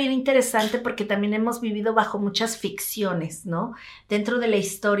es algo bien interesante porque también hemos vivido bajo muchas ficciones, ¿no? Dentro de la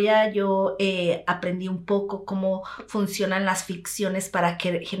historia yo aprendí un poco cómo funcionan las ficciones para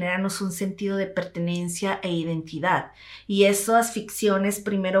generarnos un sentido de pertenencia e identidad. Y esas ficciones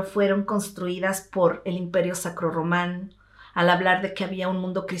primero fueron construidas por el Imperio Sacro-Romano, al hablar de que había un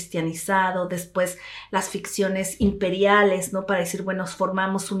mundo cristianizado, después las ficciones imperiales, ¿no? Para decir, bueno,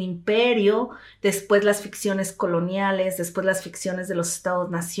 formamos un imperio, después las ficciones coloniales, después las ficciones de los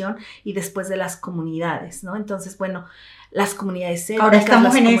estados-nación y después de las comunidades, ¿no? Entonces, bueno, las comunidades étnicas, ahora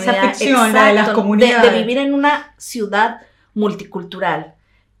estamos en esa ficción, la de las comunidades. De vivir en una ciudad multicultural,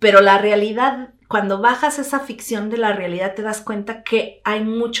 pero la realidad, cuando bajas esa ficción de la realidad, te das cuenta que hay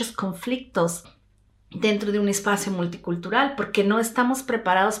muchos conflictos dentro de un espacio multicultural, porque no estamos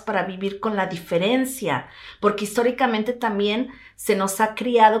preparados para vivir con la diferencia, porque históricamente también se nos ha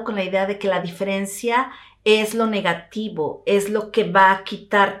criado con la idea de que la diferencia es lo negativo, es lo que va a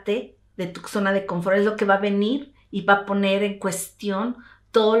quitarte de tu zona de confort, es lo que va a venir y va a poner en cuestión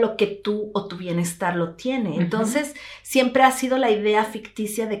todo lo que tú o tu bienestar lo tiene. Entonces, siempre ha sido la idea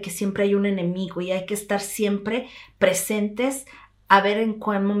ficticia de que siempre hay un enemigo y hay que estar siempre presentes a ver en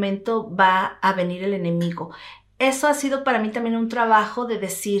cuál momento va a venir el enemigo. Eso ha sido para mí también un trabajo de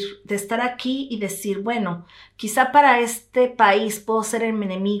decir, de estar aquí y decir, bueno, quizá para este país puedo ser el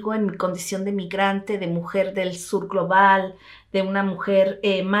enemigo en mi condición de migrante, de mujer del sur global, de una mujer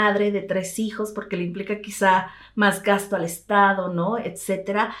madre de 3 hijos, porque le implica quizá más gasto al Estado, ¿no?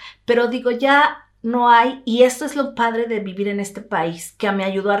 Etcétera. Pero digo, ya no hay, y esto es lo padre de vivir en este país, que me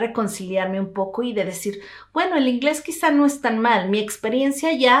ayudó a reconciliarme un poco y de decir, bueno, el inglés quizá no es tan mal, mi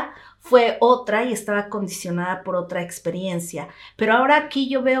experiencia ya fue otra y estaba condicionada por otra experiencia, pero ahora aquí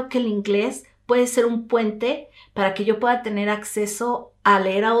yo veo que el inglés puede ser un puente para que yo pueda tener acceso a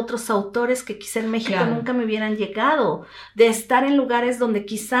leer a otros autores que quizá en México nunca me hubieran llegado, de estar en lugares donde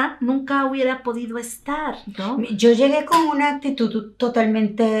quizá nunca hubiera podido estar, ¿no? Yo llegué con una actitud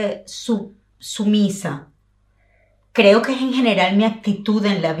totalmente sumisa. Creo que es en general mi actitud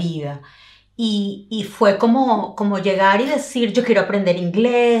en la vida. Y fue como llegar y decir, yo quiero aprender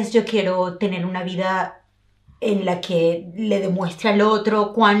inglés, yo quiero tener una vida en la que le demuestre al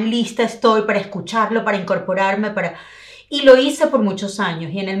otro cuán lista estoy para escucharlo, para incorporarme, Y lo hice por muchos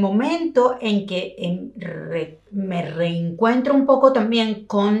años. Y en el momento en que me reencuentro un poco también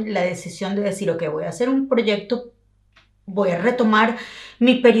con la decisión de decir, ok, voy a hacer un proyecto, voy a retomar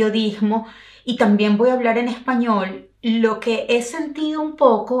mi periodismo y también voy a hablar en español, lo que he sentido un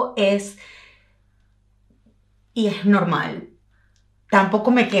poco es, y es normal,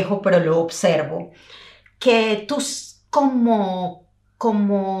 tampoco me quejo, pero lo observo, que tú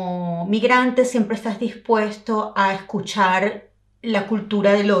como migrante siempre estás dispuesto a escuchar la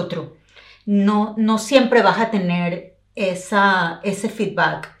cultura del otro. No siempre vas a tener ese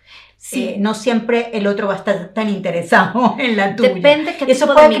feedback. Sí. No siempre el otro va a estar tan interesado en la tuya. Depende qué tipo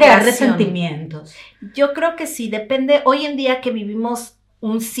Eso puede crear resentimientos. Yo creo que sí, depende. Hoy en día que vivimos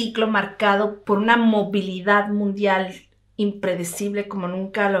un ciclo marcado por una movilidad mundial impredecible como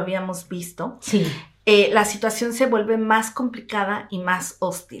nunca lo habíamos visto, sí. La situación se vuelve más complicada y más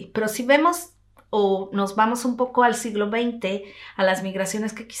hostil. Pero si vemos o nos vamos un poco al siglo XX, a las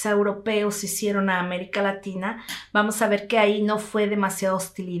migraciones que quizá europeos hicieron a América Latina, vamos a ver que ahí no fue demasiada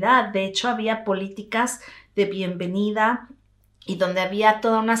hostilidad. De hecho, había políticas de bienvenida y donde había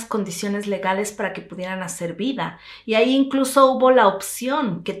todas unas condiciones legales para que pudieran hacer vida. Y ahí incluso hubo la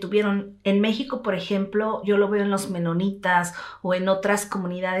opción que tuvieron en México, por ejemplo, yo lo veo en los menonitas o en otras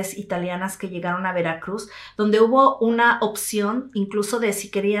comunidades italianas que llegaron a Veracruz, donde hubo una opción incluso de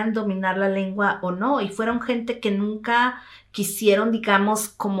si querían dominar la lengua o no, y fueron gente que nunca quisieron, digamos,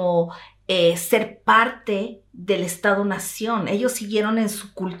 como ser parte del Estado-Nación. Ellos siguieron en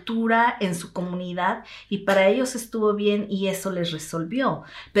su cultura, en su comunidad, y para ellos estuvo bien y eso les resolvió.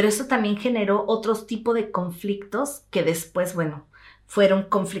 Pero eso también generó otros tipos de conflictos que después, bueno, fueron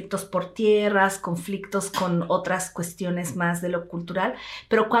conflictos por tierras, conflictos con otras cuestiones más de lo cultural,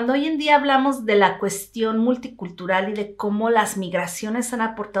 pero cuando hoy en día hablamos de la cuestión multicultural y de cómo las migraciones han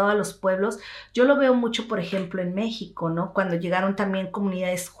aportado a los pueblos, yo lo veo mucho, por ejemplo, en México, ¿no? Cuando llegaron también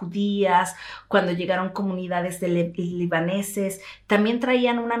comunidades judías, cuando llegaron comunidades de libaneses, también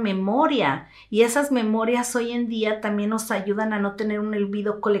traían una memoria, y esas memorias hoy en día también nos ayudan a no tener un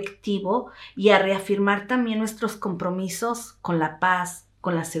olvido colectivo y a reafirmar también nuestros compromisos con la paz,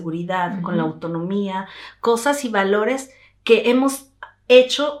 con la seguridad, con la autonomía, cosas y valores que hemos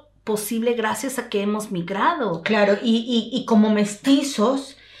hecho posible gracias a que hemos migrado. Claro, y como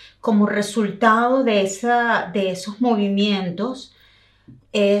mestizos, como resultado de esos movimientos,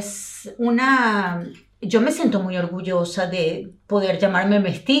 yo me siento muy orgullosa de poder llamarme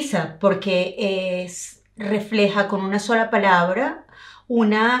mestiza, porque refleja con una sola palabra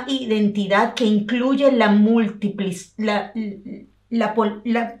una identidad que incluye la multiplicidad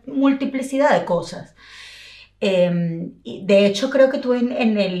de cosas. De hecho, creo que tú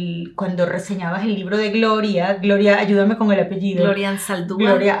cuando reseñabas el libro de Gloria, ayúdame con el apellido. Gloria Anzaldúa.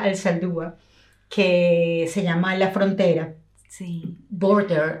 Gloria Anzaldúa, que se llama La Frontera. Sí.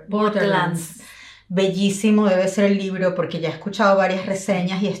 Borderlands. Bellísimo debe ser el libro, porque ya he escuchado varias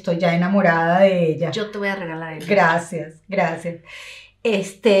reseñas y estoy ya enamorada de ella. Yo te voy a regalar el libro. Gracias.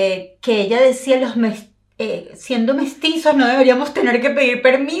 Que ella decía, siendo mestizos no deberíamos tener que pedir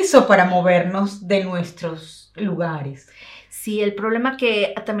permiso para movernos de nuestros lugares. Sí, el problema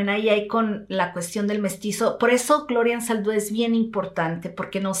que también hay con la cuestión del mestizo, por eso Gloria Anzaldúa es bien importante,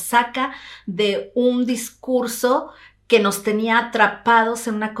 porque nos saca de un discurso que nos tenía atrapados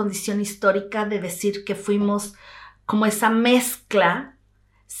en una condición histórica de decir que fuimos como esa mezcla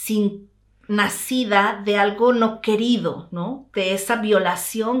sin nacida de algo no querido, ¿no? De esa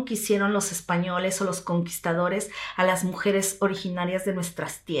violación que hicieron los españoles o los conquistadores a las mujeres originarias de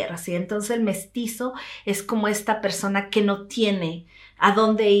nuestras tierras. Y entonces el mestizo es como esta persona que no tiene a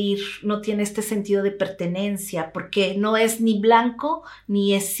dónde ir, no tiene este sentido de pertenencia, porque no es ni blanco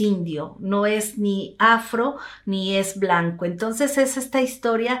ni es indio, no es ni afro ni es blanco. Entonces es esta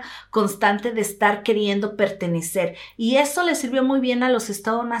historia constante de estar queriendo pertenecer. Y eso le sirvió muy bien a los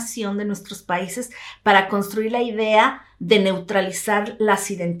Estado-nación de nuestros países para construir la idea de neutralizar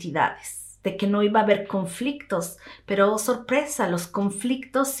las identidades, de que no iba a haber conflictos, pero oh, sorpresa, los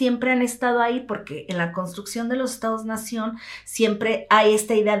conflictos siempre han estado ahí porque en la construcción de los Estados-nación siempre hay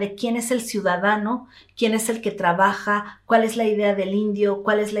esta idea de quién es el ciudadano, quién es el que trabaja, cuál es la idea del indio,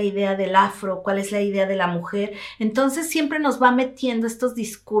 cuál es la idea del afro, cuál es la idea de la mujer. Entonces siempre nos va metiendo estos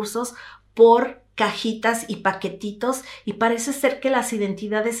discursos por cajitas y paquetitos y parece ser que las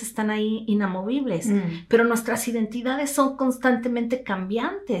identidades están ahí inamovibles, pero nuestras identidades son constantemente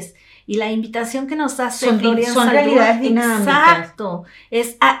cambiantes y la invitación que nos hace Florian son realidades dinámicas. Exacto,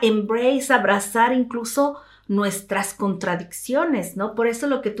 es a embrace, abrazar incluso nuestras contradicciones, ¿no? Por eso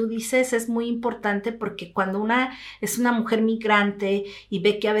lo que tú dices es muy importante porque cuando una es una mujer migrante y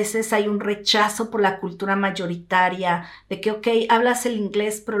ve que a veces hay un rechazo por la cultura mayoritaria, de que, ok, hablas el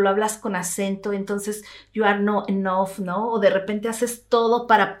inglés, pero lo hablas con acento, entonces you are not enough, ¿no? O de repente haces todo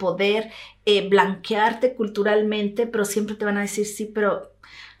para poder blanquearte culturalmente, pero siempre te van a decir, sí, pero,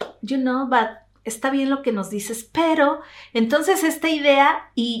 you know, but está bien lo que nos dices, pero entonces esta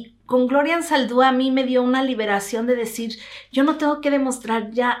idea y con Gloria Saldúa a mí me dio una liberación de decir, yo no tengo que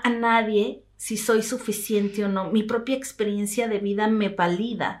demostrar ya a nadie si soy suficiente o no, mi propia experiencia de vida me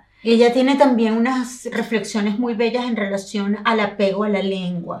valida. Y ella tiene también unas reflexiones muy bellas en relación al apego a la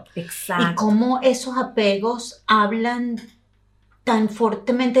lengua. Exacto. Y cómo esos apegos hablan tan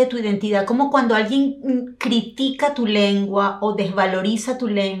fuertemente de tu identidad, como cuando alguien critica tu lengua o desvaloriza tu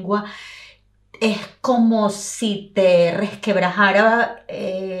lengua, es como si te resquebrajara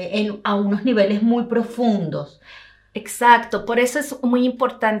a unos niveles muy profundos. Exacto, por eso es muy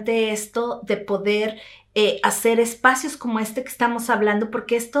importante esto de poder hacer espacios como este que estamos hablando,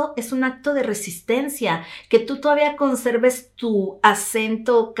 porque esto es un acto de resistencia, que tú todavía conserves tu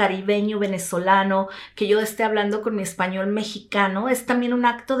acento caribeño, venezolano, que yo esté hablando con mi español mexicano, es también un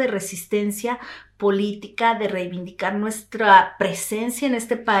acto de resistencia política, de reivindicar nuestra presencia en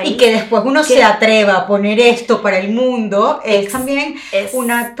este país. Y que después uno se atreva a poner esto para el mundo, es también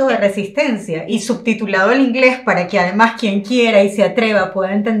un acto de resistencia. Y subtitulado al inglés para que además quien quiera y se atreva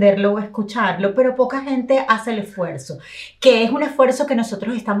pueda entenderlo o escucharlo, pero poca gente hace el esfuerzo, que es un esfuerzo que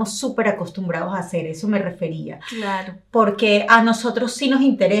nosotros estamos súper acostumbrados a hacer, eso me refería. Claro. Porque a nosotros sí nos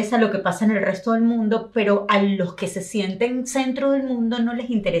interesa lo que pasa en el resto del mundo, pero a los que se sienten centro del mundo no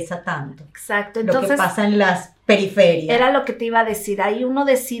les interesa tanto. Exacto. Entonces, lo que pasa en las periferias. Era lo que te iba a decir, ahí uno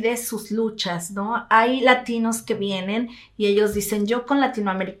decide sus luchas, ¿no? Hay latinos que vienen y ellos dicen, yo con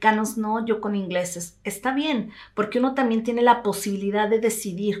latinoamericanos no, yo con ingleses. Está bien, porque uno también tiene la posibilidad de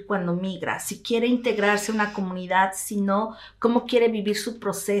decidir cuando migra, si quiere integrarse a una comunidad, si no, cómo quiere vivir su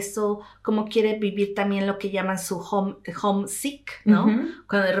proceso, cómo quiere vivir también lo que llaman su homesick, ¿no?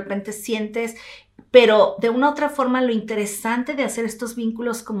 Cuando de repente sientes... Pero de una u otra forma lo interesante de hacer estos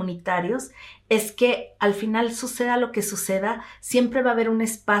vínculos comunitarios es que al final suceda lo que suceda, siempre va a haber un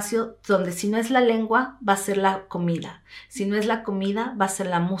espacio donde si no es la lengua va a ser la comida, si no es la comida va a ser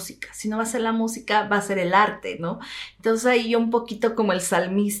la música, si no va a ser la música va a ser el arte, ¿no? Entonces ahí yo un poquito como el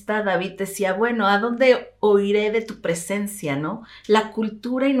salmista David decía, bueno, ¿a dónde oiré de tu presencia, no? La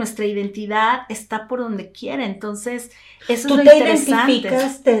cultura y nuestra identidad está por donde quiera, entonces eso es lo interesante. ¿Tú te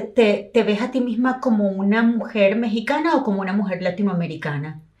identificas, te ves a ti misma como una mujer mexicana o como una mujer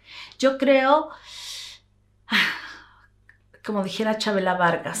latinoamericana? Yo creo, como dijera Chabela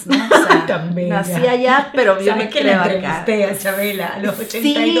Vargas, ¿no? O sea, nací allá, pero yo me creo acá. Entrevisté a Chabela a los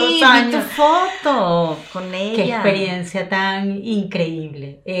 82 años. Sí, vi tu foto con ella. Qué experiencia tan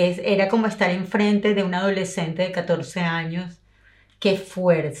increíble. Era como estar enfrente de un adolescente de 14 años. Qué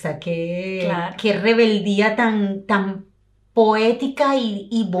fuerza, qué rebeldía tan poética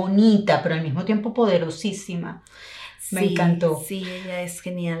y bonita, pero al mismo tiempo poderosísima. Me encantó. Sí, ella es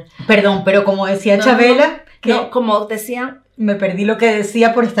genial. Perdón, pero como decía Chabela... como decía... Me perdí lo que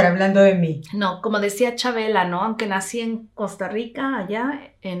decía por estar hablando de mí. No, como decía Chabela, ¿no? Aunque nací en Costa Rica,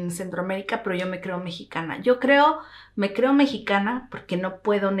 allá en Centroamérica, pero yo me creo mexicana. Me creo mexicana porque no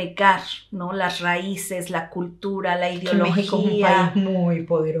puedo negar, ¿no? Las raíces, la cultura, la ideología. México es un país muy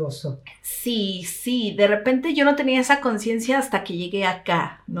poderoso. Sí, de repente yo no tenía esa conciencia hasta que llegué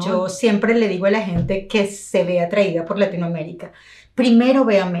acá, ¿no? Yo siempre le digo a la gente que se ve atraída por Latinoamérica, primero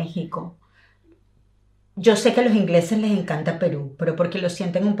ve a México. Yo sé que a los ingleses les encanta Perú, pero porque lo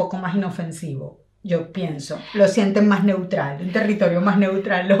sienten un poco más inofensivo. Yo pienso, lo sienten más neutral, un territorio más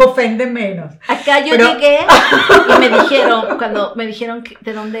neutral, los ofende menos. Acá yo llegué y me dijeron, cuando me dijeron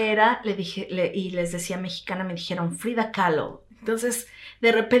de dónde era, y les decía mexicana, me dijeron Frida Kahlo. Entonces,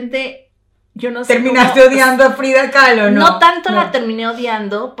 de repente, yo no sé ¿Terminaste odiando a Frida Kahlo, no? No tanto la terminé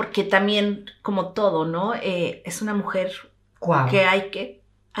odiando, porque también, como todo, ¿no? Es una mujer que hay que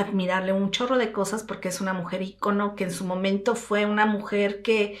admirarle un chorro de cosas, porque es una mujer ícono, que en su momento fue una mujer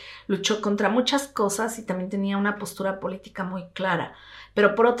que luchó contra muchas cosas y también tenía una postura política muy clara.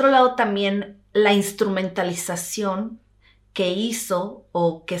 Pero por otro lado también la instrumentalización que hizo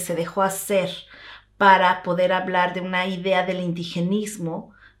o que se dejó hacer para poder hablar de una idea del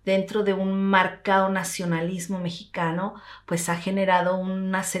indigenismo dentro de un marcado nacionalismo mexicano, pues ha generado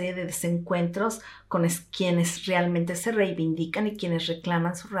una serie de desencuentros con quienes realmente se reivindican y quienes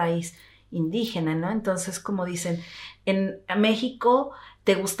reclaman su raíz indígena, ¿no? Entonces, como dicen, en México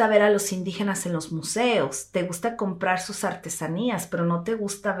te gusta ver a los indígenas en los museos, te gusta comprar sus artesanías, pero no te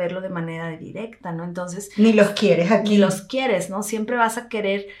gusta verlo de manera directa, ¿no? Entonces... Ni los quieres aquí. Ni los quieres, ¿no? Siempre vas a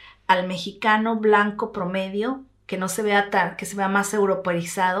querer al mexicano blanco promedio, que no se vea que se vea más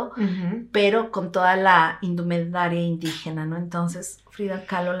europeizado, pero con toda la indumentaria indígena, ¿no? Entonces, Frida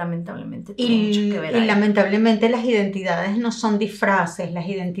Kahlo lamentablemente tuvo mucho que ver ahí. Y lamentablemente las identidades no son disfraces, las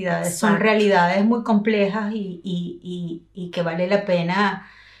identidades son realidades muy complejas y que vale la pena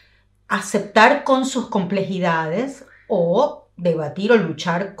aceptar con sus complejidades o debatir o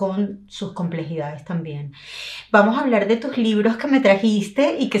luchar con sus complejidades también. Vamos a hablar de tus libros que me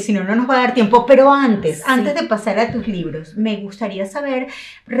trajiste y que si no, no nos va a dar tiempo, pero antes de pasar a tus libros, me gustaría saber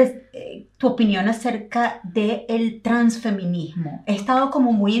tu opinión acerca del transfeminismo. He estado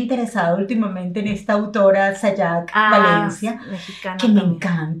como muy interesada últimamente en esta autora, Sayak Valencia, mexicana que también.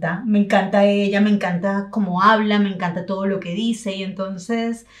 me encanta ella, me encanta cómo habla, me encanta todo lo que dice, y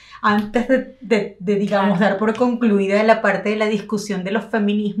entonces... Antes de digamos, dar por concluida la parte de la discusión de los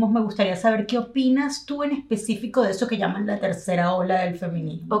feminismos, me gustaría saber qué opinas tú en específico de eso que llaman la tercera ola del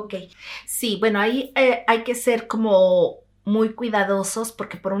feminismo. Ok, sí, bueno, ahí hay que ser como muy cuidadosos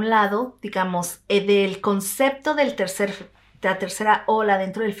porque por un lado, digamos, del concepto de la tercera ola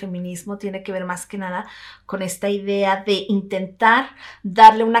dentro del feminismo tiene que ver más que nada con esta idea de intentar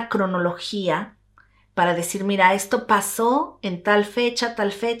darle una cronología para decir, mira, esto pasó en tal fecha,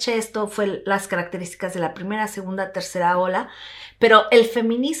 esto fue las características de la primera, segunda, tercera ola, pero el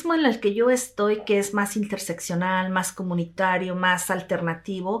feminismo en el que yo estoy, que es más interseccional, más comunitario, más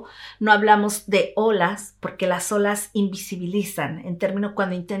alternativo, no hablamos de olas, porque las olas invisibilizan, en términos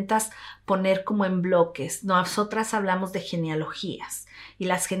cuando intentas poner como en bloques. Nosotras hablamos de genealogías, y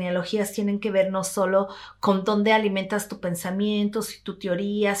las genealogías tienen que ver no solo con dónde alimentas tu pensamiento y tu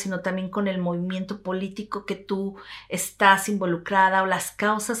teoría, sino también con el movimiento político que tú estás involucrada o las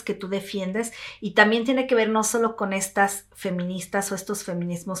causas que tú defiendes, y también tiene que ver no solo con estas feministas o estos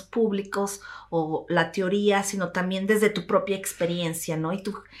feminismos públicos o la teoría, sino también desde tu propia experiencia, ¿no? Y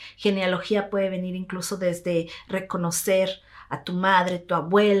tu genealogía puede venir incluso desde reconocer a tu madre, tu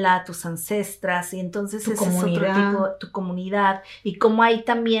abuela, tus ancestras, y entonces ese es otro tipo, tu comunidad, y como ahí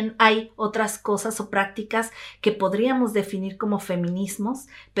también hay otras cosas o prácticas que podríamos definir como feminismos,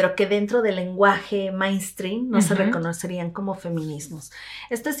 pero que dentro del lenguaje mainstream no se reconocerían como feminismos.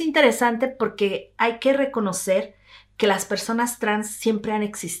 Esto es interesante porque hay que reconocer que las personas trans siempre han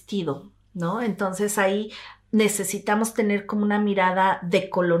existido, ¿no? Entonces ahí necesitamos tener como una mirada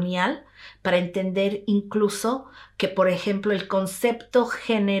decolonial para entender incluso que, por ejemplo, el concepto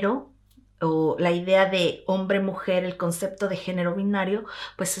género o la idea de hombre-mujer, el concepto de género binario,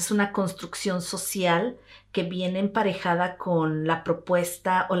 pues es una construcción social que viene emparejada con la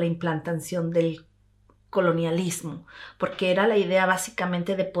propuesta o la implantación del colonialismo, porque era la idea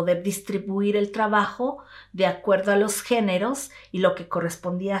básicamente de poder distribuir el trabajo de acuerdo a los géneros y lo que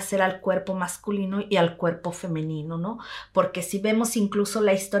correspondía hacer al cuerpo masculino y al cuerpo femenino, ¿no? Porque si vemos incluso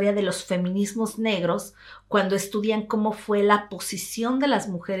la historia de los feminismos negros, cuando estudian cómo fue la posición de las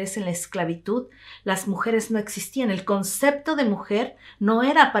mujeres en la esclavitud, las mujeres no existían. El concepto de mujer no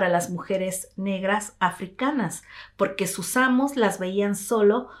era para las mujeres negras africanas, porque sus amos las veían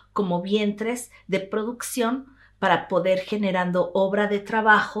solo como vientres de producción para poder generando obra de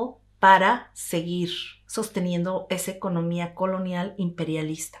trabajo para seguir sosteniendo esa economía colonial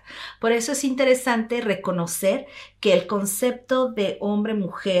imperialista. Por eso es interesante reconocer que el concepto de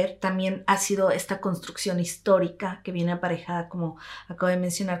hombre-mujer también ha sido esta construcción histórica que viene aparejada, como acabo de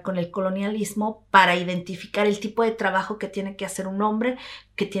mencionar, con el colonialismo para identificar el tipo de trabajo que tiene que hacer un hombre,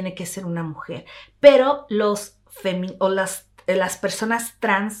 que tiene que hacer una mujer. Pero las personas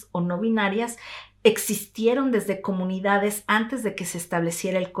trans o no binarias existieron desde comunidades antes de que se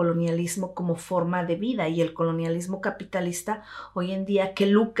estableciera el colonialismo como forma de vida, y el colonialismo capitalista hoy en día que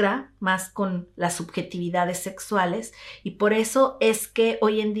lucra más con las subjetividades sexuales, y por eso es que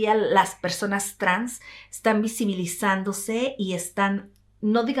hoy en día las personas trans están visibilizándose y están,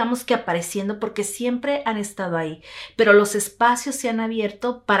 no digamos que apareciendo, porque siempre han estado ahí, pero los espacios se han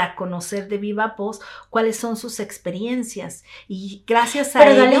abierto para conocer de viva voz cuáles son sus experiencias, y gracias a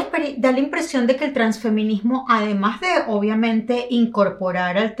ello... Da la impresión de que el transfeminismo, además de obviamente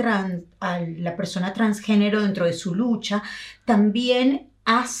incorporar a la persona transgénero dentro de su lucha, también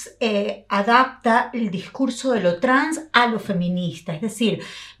adapta el discurso de lo trans a lo feminista, es decir,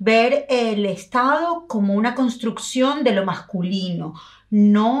 ver el Estado como una construcción de lo masculino,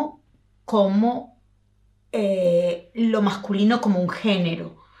 no como lo masculino como un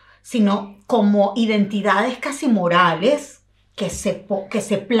género, sino como identidades casi morales que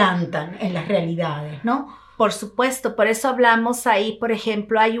se plantan en las realidades, ¿no? Por supuesto, por eso hablamos ahí, por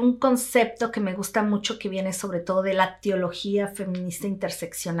ejemplo, hay un concepto que me gusta mucho que viene sobre todo de la teología feminista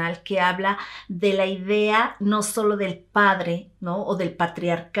interseccional, que habla de la idea no solo del padre, ¿no? O del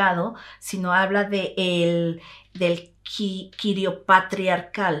patriarcado, sino habla del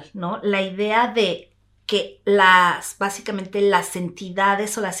quiriopatriarcal, ¿no? La idea de que básicamente las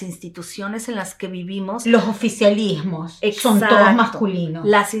entidades o las instituciones en las que vivimos... Los oficialismos son todos masculinos.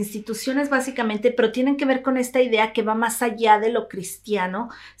 Las instituciones básicamente, pero tienen que ver con esta idea que va más allá de lo cristiano,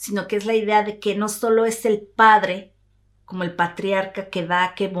 sino que es la idea de que no solo es el padre, como el patriarca que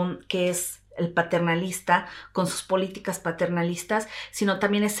da, que es el paternalista, con sus políticas paternalistas, sino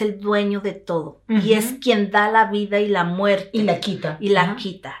también es el dueño de todo. Uh-huh. Y es quien da la vida y la muerte. Y la quita. Y la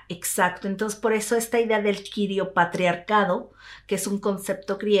quita, exacto. Entonces, por eso esta idea del quiriopatriarcado, que es un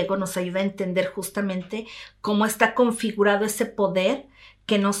concepto griego, nos ayuda a entender justamente cómo está configurado ese poder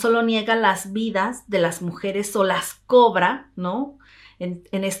que no solo niega las vidas de las mujeres o las cobra, ¿no?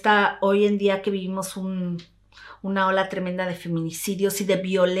 En esta, hoy en día que vivimos una ola tremenda de feminicidios y de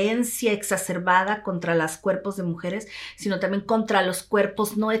violencia exacerbada contra los cuerpos de mujeres, sino también contra los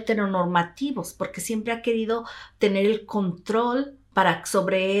cuerpos no heteronormativos, porque siempre ha querido tener el control para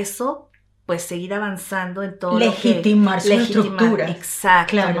sobre eso, pues seguir avanzando en todo legitimar su estructura.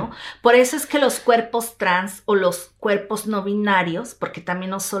 Exacto, claro. ¿no? Por eso es que los cuerpos trans o los cuerpos no binarios, porque también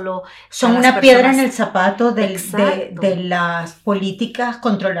no solo... son una piedra en el zapato de las políticas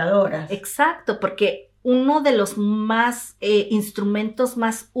controladoras. Exacto, porque uno de los instrumentos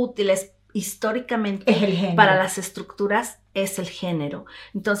más útiles históricamente es el género. Para las estructuras es el género.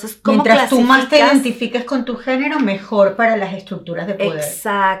 Entonces, ¿cómo mientras tú más te identifiques con tu género, mejor para las estructuras de poder?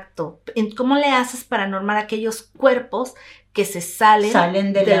 Exacto. ¿Cómo le haces para normar aquellos cuerpos que se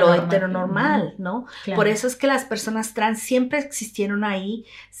salen de lo heteronormal, ¿no? Claro. Por eso es que las personas trans siempre existieron ahí,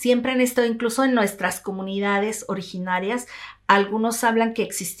 siempre han estado incluso en nuestras comunidades originarias. Algunos hablan que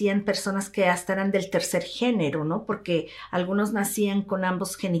existían personas que hasta eran del tercer género, ¿no? Porque algunos nacían con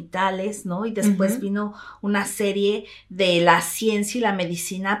ambos genitales, ¿no? Y después vino una serie de la ciencia y la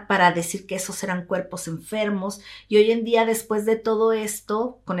medicina para decir que esos eran cuerpos enfermos. Y hoy en día, después de todo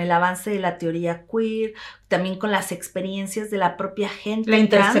esto, con el avance de la teoría queer, también con las experiencias de la propia gente la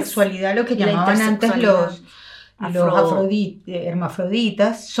intersexualidad, lo que llamaban antes los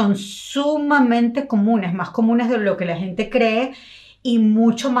hermafroditas, son sumamente comunes, más comunes de lo que la gente cree y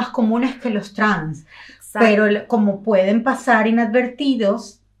mucho más comunes que los trans. Exacto. Pero como pueden pasar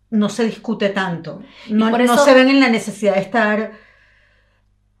inadvertidos, no se discute tanto. No se ven en la necesidad de estar...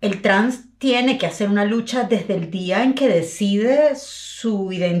 El trans tiene que hacer una lucha desde el día en que decide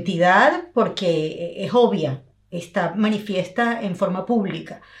su identidad porque es obvia, está manifiesta en forma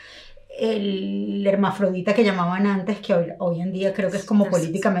pública. El hermafrodita que llamaban antes, que hoy en día creo que es como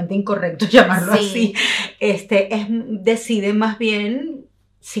políticamente incorrecto llamarlo así, decide más bien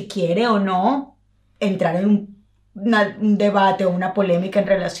si quiere o no entrar en un debate o una polémica en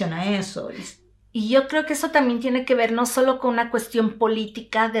relación a eso. Y yo creo que eso también tiene que ver no solo con una cuestión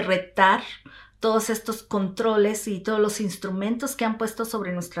política de retar todos estos controles y todos los instrumentos que han puesto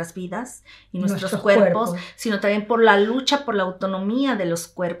sobre nuestras vidas y nuestros cuerpos, sino también por la lucha por la autonomía de los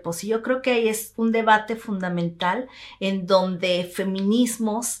cuerpos. Y yo creo que ahí es un debate fundamental en donde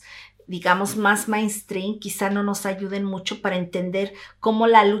feminismos, digamos, más mainstream, quizá no nos ayuden mucho para entender cómo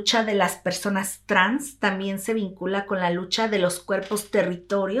la lucha de las personas trans también se vincula con la lucha de los cuerpos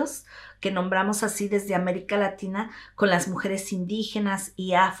territorios, que nombramos así desde América Latina, con las mujeres indígenas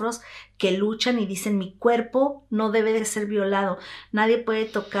y afros que luchan y dicen: mi cuerpo no debe de ser violado, nadie puede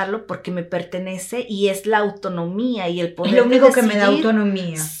tocarlo porque me pertenece, y es la autonomía y el poder. Es lo único que me da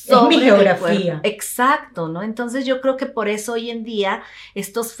autonomía, es mi geografía. Exacto, ¿no? Entonces yo creo que por eso hoy en día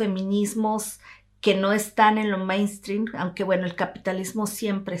estos feminismos que no están en lo mainstream, aunque bueno, el capitalismo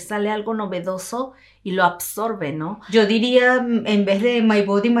siempre sale algo novedoso y lo absorbe, ¿no? Yo diría, en vez de my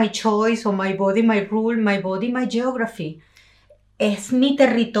body, my choice, o my body, my rule, my body, my geography. Es mi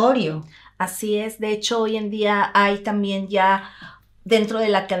territorio. Así es. De hecho, hoy en día hay también ya dentro de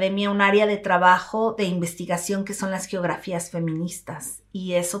la academia un área de trabajo de investigación que son las geografías feministas.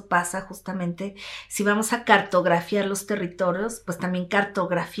 Y eso pasa justamente, si vamos a cartografiar los territorios, pues también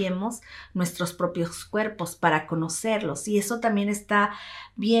cartografiemos nuestros propios cuerpos para conocerlos. Y eso también está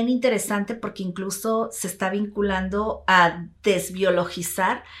bien interesante porque incluso se está vinculando a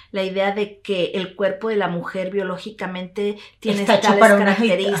desbiologizar la idea de que el cuerpo de la mujer biológicamente tiene tales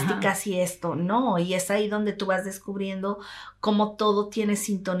características y esto, no. Y es ahí donde tú vas descubriendo cómo todo tiene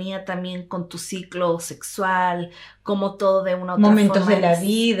sintonía también con tu ciclo sexual, como todo de una otra momentos forma. De la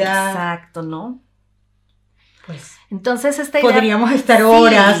vida. Exacto, ¿no? Pues entonces esta idea, podríamos estar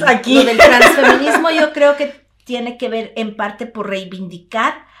horas sí, aquí. Lo del transfeminismo yo creo que tiene que ver en parte por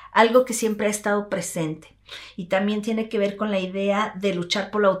reivindicar algo que siempre ha estado presente. Y también tiene que ver con la idea de luchar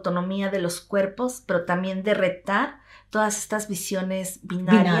por la autonomía de los cuerpos, pero también de retar todas estas visiones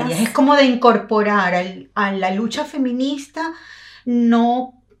binarias. Es como de incorporar a la lucha feminista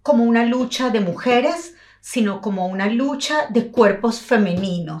no como una lucha de mujeres, sino como una lucha de cuerpos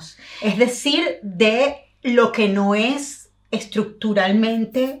femeninos, es decir, de lo que no es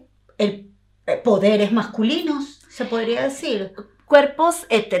estructuralmente poderes masculinos, se podría decir. Cuerpos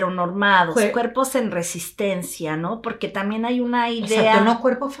heteronormados, cuerpos en resistencia, ¿no? Porque también hay una idea... Exacto, no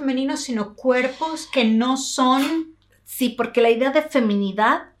cuerpos femeninos, sino cuerpos que no son... Sí, porque la idea de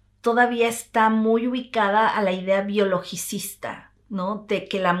feminidad todavía está muy ubicada a la idea biologicista, ¿no? De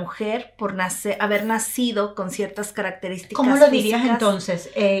que la mujer, por haber nacido con ciertas características ¿Cómo lo dirías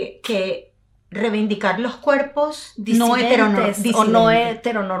entonces? Que reivindicar los cuerpos no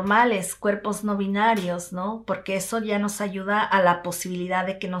heteronormales, cuerpos no binarios, ¿no? Porque eso ya nos ayuda a la posibilidad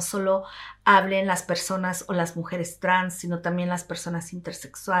de que no solo hablen las personas o las mujeres trans, sino también las personas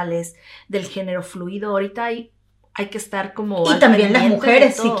intersexuales, del género fluido. Ahorita hay que estar como... Y también las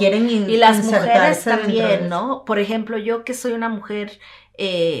mujeres, si quieren y las mujeres también, ¿no? Por ejemplo, yo que soy una mujer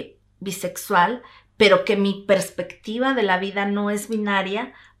bisexual, pero que mi perspectiva de la vida no es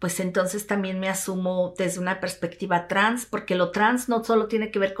binaria, pues entonces también me asumo desde una perspectiva trans, porque lo trans no solo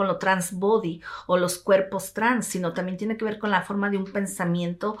tiene que ver con lo trans body o los cuerpos trans, sino también tiene que ver con la forma de un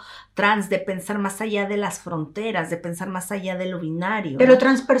pensamiento trans, de pensar más allá de las fronteras, de pensar más allá de lo binario. De lo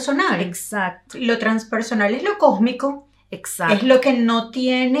transpersonal. Exacto. Lo transpersonal es lo cósmico. Exacto. Es lo que no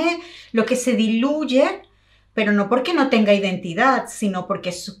tiene, lo que se diluye, pero no porque no tenga identidad, sino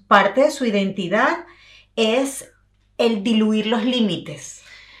porque parte de su identidad es el diluir los límites.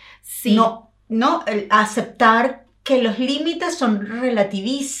 Sí. No, el aceptar que los límites son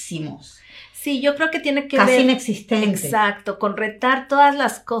relativísimos. Sí, yo creo que tiene que casi ver... inexistentes. Exacto, con retar todas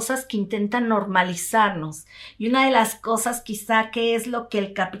las cosas que intentan normalizarnos. Y una de las cosas quizá que es lo que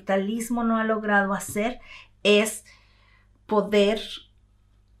el capitalismo no ha logrado hacer es poder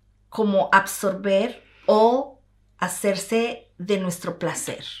como absorber o hacerse de nuestro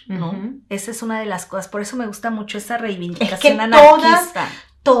placer, ¿no? Uh-huh. Esa es una de las cosas, por eso me gusta mucho esa reivindicación anarquista.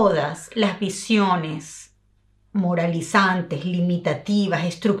 Todas las visiones moralizantes, limitativas,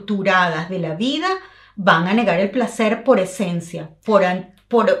 estructuradas de la vida van a negar el placer por esencia, porque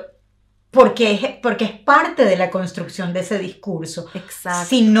es parte de la construcción de ese discurso. Exacto.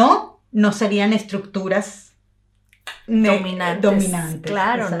 Si no, no serían estructuras dominantes.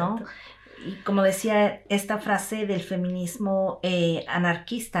 Claro, exacto. ¿no? Y como decía esta frase del feminismo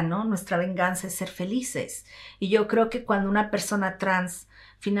anarquista, ¿no? Nuestra venganza es ser felices. Y yo creo que cuando una persona trans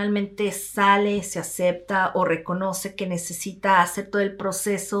finalmente sale, se acepta o reconoce que necesita hacer todo el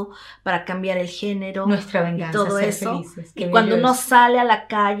proceso para cambiar el género, nuestra venganza, y todo ser eso. Felices. Y cuando uno sale a la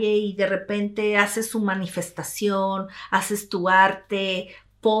calle y de repente haces su manifestación, haces tu arte,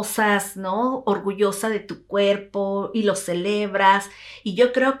 posas, ¿no? Orgullosa de tu cuerpo y lo celebras. Y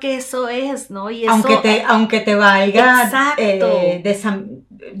yo creo que eso es, ¿no? Y eso, aunque te valga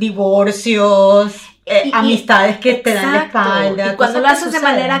divorcios, amistades que te dan la espalda. Y cuando lo haces de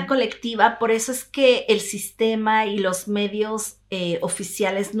manera colectiva, por eso es que el sistema y los medios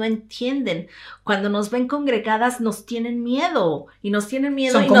oficiales no entienden. Cuando nos ven congregadas nos tienen miedo. Y nos tienen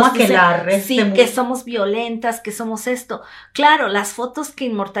miedo. Son y como nos dicen, sí, que somos violentas, que somos esto. Claro, las fotos que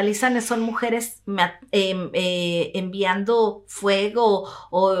inmortalizan son mujeres enviando fuego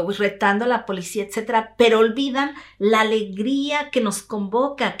o retando a la policía, etcétera, pero olvidan la alegría que nos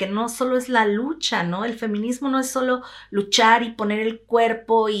convoca, que no solo es la lucha, ¿no? El feminismo no es solo luchar y poner el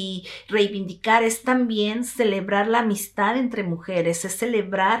cuerpo y reivindicar, es también celebrar la amistad entre mujeres. mujeres, es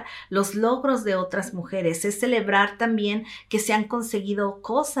celebrar los logros de otras mujeres, es celebrar también que se han conseguido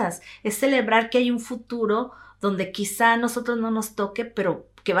cosas, es celebrar que hay un futuro donde quizá a nosotros no nos toque, pero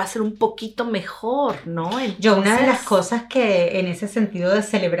que va a ser un poquito mejor, ¿no? Entonces, yo una de las cosas que en ese sentido de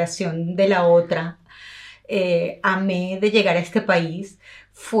celebración de la otra, amé de llegar a este país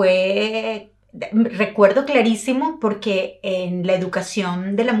fue, recuerdo clarísimo porque en la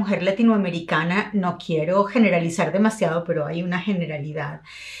educación de la mujer latinoamericana, no quiero generalizar demasiado, pero hay una generalidad,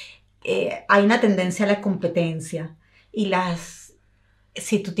 hay una tendencia a la competencia y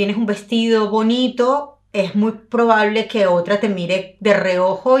si tú tienes un vestido bonito, es muy probable que otra te mire de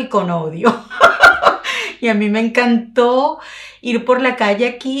reojo y con odio. Y a mí me encantó ir por la calle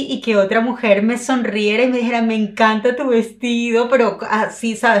aquí y que otra mujer me sonriera y me dijera, me encanta tu vestido, pero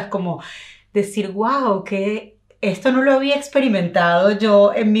así, ¿sabes? Como decir, wow, que esto no lo había experimentado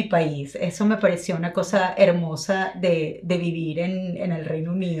yo en mi país. Eso me pareció una cosa hermosa de vivir en el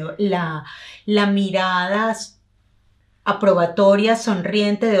Reino Unido. La mirada aprobatoria,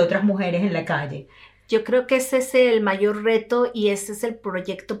 sonriente de otras mujeres en la calle. Yo creo que ese es el mayor reto y ese es el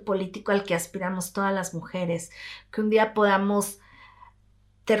proyecto político al que aspiramos todas las mujeres, que un día podamos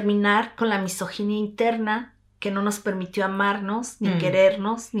terminar con la misoginia interna que no nos permitió amarnos, ni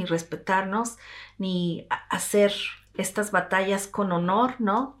querernos, ni respetarnos, ni hacer estas batallas con honor,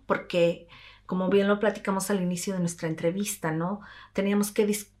 ¿no? Porque, como bien lo platicamos al inicio de nuestra entrevista, ¿no? Teníamos que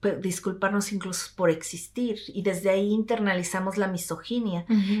disculparnos incluso por existir y desde ahí internalizamos la misoginia.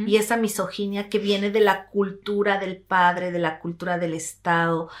 Uh-huh. Y esa misoginia que viene de la cultura del padre, de la cultura del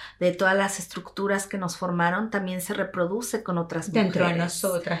Estado, de todas las estructuras que nos formaron, también se reproduce con otras mujeres. Dentro de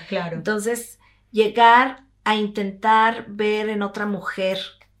nosotras, claro. Entonces, llegar a intentar ver en otra mujer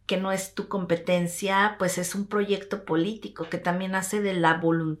que no es tu competencia, pues es un proyecto político que también nace de la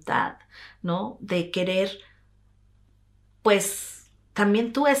voluntad, ¿no? De querer, pues,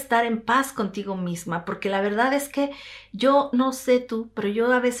 también tú estar en paz contigo misma, porque la verdad es que yo no sé tú, pero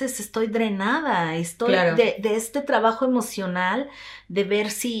yo a veces estoy drenada, estoy claro. de este trabajo emocional, de ver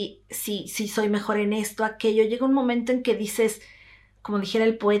si soy mejor en esto, aquello. Llega un momento en que dices, como dijera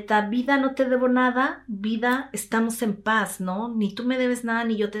el poeta, vida no te debo nada, vida estamos en paz, ¿no? Ni tú me debes nada,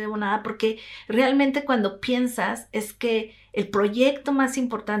 ni yo te debo nada, porque realmente cuando piensas es que el proyecto más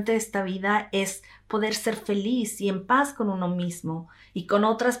importante de esta vida es poder ser feliz y en paz con uno mismo y con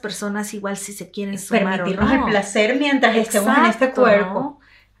otras personas igual si se quieren sumar permitirnos o no. el placer mientras estemos en este cuerpo. ¿No?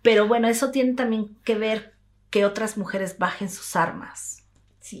 Pero bueno, eso tiene también que ver que otras mujeres bajen sus armas.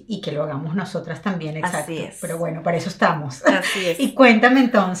 Sí, y que lo hagamos nosotras también, exacto. Así es. Pero bueno, para eso estamos. Así es. Y cuéntame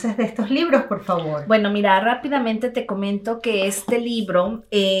entonces de estos libros, por favor. Bueno, mira, rápidamente te comento que este libro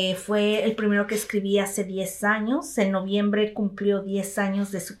fue el primero que escribí hace 10 años. En noviembre cumplió 10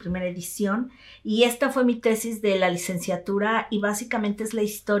 años de su primera edición. Y esta fue mi tesis de la licenciatura y básicamente es la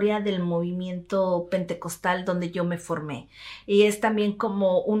historia del movimiento pentecostal donde yo me formé. Y es también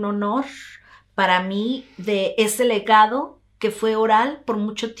como un honor para mí de ese legado que fue oral por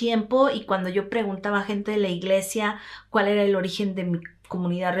mucho tiempo y cuando yo preguntaba a gente de la iglesia cuál era el origen de mi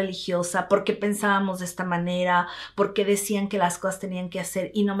comunidad religiosa, por qué pensábamos de esta manera, por qué decían que las cosas tenían que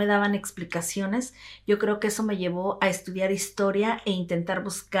hacer y no me daban explicaciones, yo creo que eso me llevó a estudiar historia e intentar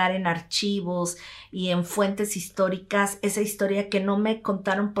buscar en archivos y en fuentes históricas esa historia que no me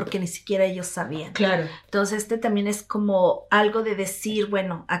contaron porque ni siquiera ellos sabían. Claro. Entonces también es como algo de decir,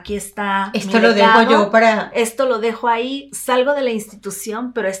 bueno, aquí está esto mi regalo, dejo yo para... Esto lo dejo ahí, salgo de la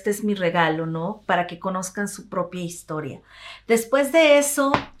institución, pero este es mi regalo, ¿no? Para que conozcan su propia historia. Después de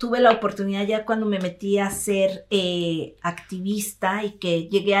eso, tuve la oportunidad ya cuando me metí a ser activista y que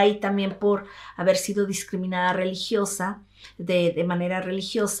llegué ahí también por haber sido discriminada religiosa, de manera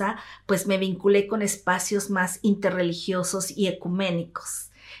religiosa, pues me vinculé con espacios más interreligiosos y ecuménicos.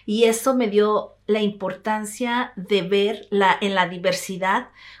 Y eso me dio la importancia de ver en la diversidad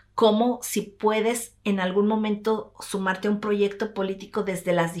cómo si puedes en algún momento sumarte a un proyecto político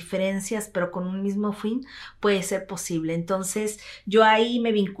desde las diferencias, pero con un mismo fin, puede ser posible. Entonces, yo ahí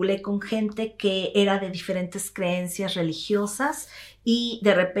me vinculé con gente que era de diferentes creencias religiosas y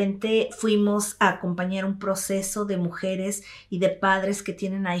de repente fuimos a acompañar un proceso de mujeres y de padres que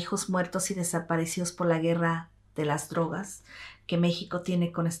tienen a hijos muertos y desaparecidos por la guerra de las drogas que México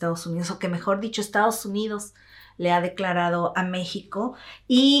tiene con Estados Unidos, o que mejor dicho, Estados Unidos le ha declarado a México,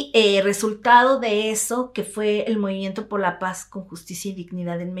 y resultado de eso, que fue el Movimiento por la Paz con Justicia y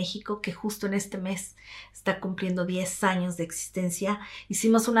Dignidad en México, que justo en este mes está cumpliendo 10 años de existencia,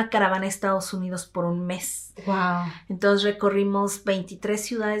 hicimos una caravana a Estados Unidos por un mes. Wow. Entonces recorrimos 23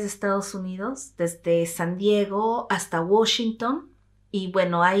 ciudades de Estados Unidos, desde San Diego hasta Washington, Y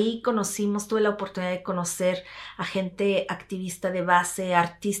bueno, ahí tuve la oportunidad de conocer a gente activista de base,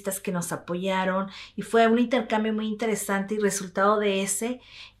 artistas que nos apoyaron, y fue un intercambio muy interesante, y resultado de esa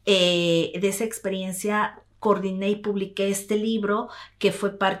experiencia coordiné y publiqué este libro que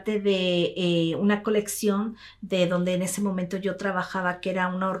fue parte de una colección de donde en ese momento yo trabajaba, que era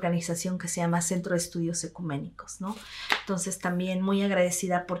una organización que se llama Centro de Estudios Ecuménicos, ¿no? Entonces también muy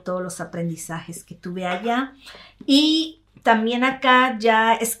agradecida por todos los aprendizajes que tuve allá. Y también acá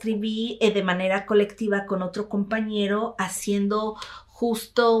ya escribí de manera colectiva con otro compañero, haciendo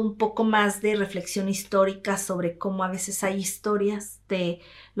justo un poco más de reflexión histórica sobre cómo a veces hay historias de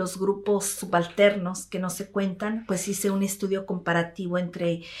los grupos subalternos que no se cuentan. Pues hice un estudio comparativo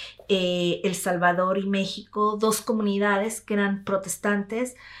entre El Salvador y México, dos comunidades que eran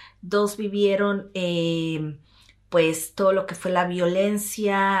protestantes, dos vivieron pues todo lo que fue la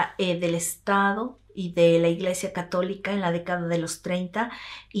violencia del Estado y de la Iglesia Católica en la década de los 30,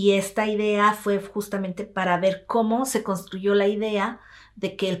 y esta idea fue justamente para ver cómo se construyó la idea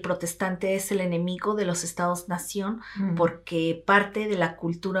de que el protestante es el enemigo de los estados-nación, porque parte de la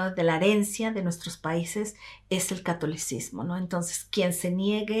cultura, de la herencia de nuestros países es el catolicismo, ¿no? Entonces, quien se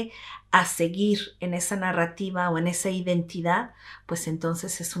niegue a seguir en esa narrativa o en esa identidad, pues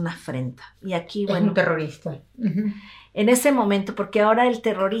entonces es una afrenta. Y aquí, es un terrorista. En ese momento, porque ahora el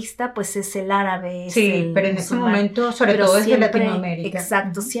terrorista pues es el árabe. Sí, pero en ese momento, sobre todo desde Latinoamérica.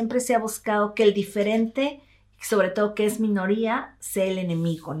 Exacto, siempre se ha buscado que el diferente, sobre todo que es minoría, sea el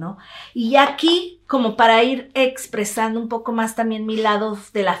enemigo, ¿no? Y aquí, como para ir expresando un poco más también mi lado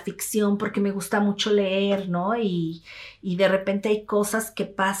de la ficción, porque me gusta mucho leer, ¿no? Y de repente hay cosas que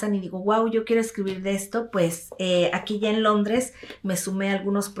pasan y digo, wow, yo quiero escribir de esto. Pues aquí ya en Londres me sumé a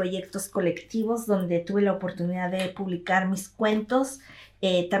algunos proyectos colectivos donde tuve la oportunidad de publicar mis cuentos,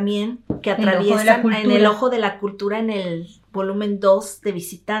 también que atraviesan en El Ojo de la Cultura, en el volumen 2 de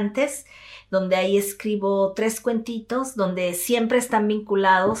Visitantes, donde ahí escribo 3 cuentitos, donde siempre están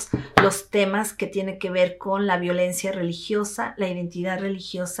vinculados los temas que tienen que ver con la violencia religiosa, la identidad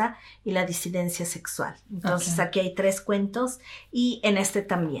religiosa y la disidencia sexual. Entonces aquí hay 3 cuentos, y en este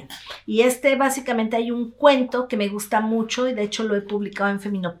también. Y básicamente hay un cuento que me gusta mucho, y de hecho lo he publicado en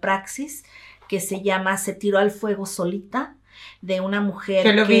Feminopraxis, que se llama Se tiró al fuego solita, de una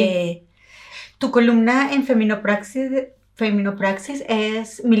mujer que... Vi. Tu columna en Feminopraxis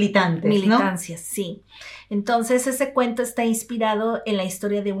es Militancias, ¿no? Sí. Entonces ese cuento está inspirado en la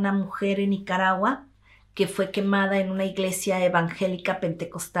historia de una mujer en Nicaragua que fue quemada en una iglesia evangélica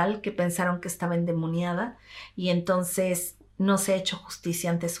pentecostal, que pensaron que estaba endemoniada, y entonces no se ha hecho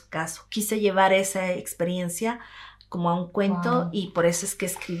justicia ante su caso. Quise llevar esa experiencia como a un cuento, y por eso es que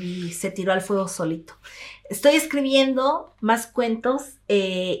escribí Se tiró al fuego solito. Estoy escribiendo más cuentos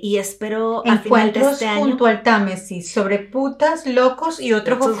y espero al final de este año. Junto al Támesis, sobre putas, locos y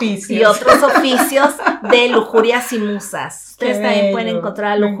otros oficios. Y otros oficios de Lujurias y Musas. Ustedes también pueden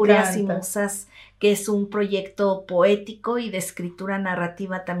encontrar Lujurias y Musas, que es un proyecto poético y de escritura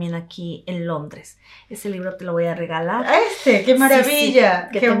narrativa también aquí en Londres. Ese libro te lo voy a regalar. ¡Qué maravilla!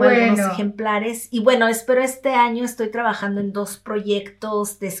 Sí, que ¡Qué tengo bueno! algunos ejemplares. Y bueno, espero este año, estoy trabajando en 2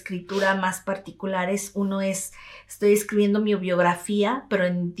 proyectos de escritura más particulares. Uno es, estoy escribiendo mi biografía, pero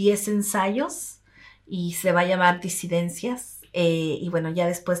en 10 ensayos, y se va a llamar Disidencias. Y bueno, ya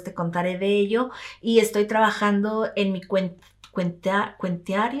después te contaré de ello. Y estoy trabajando en mi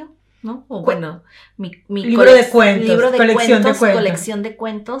cuentiario, ¿no? O bueno, mi libro de cuentos, colección de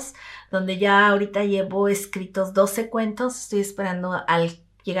cuentos, donde ya ahorita llevo escritos 12 cuentos, estoy esperando al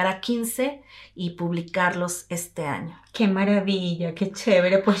llegar a 15 y publicarlos este año. ¡Qué maravilla! ¡Qué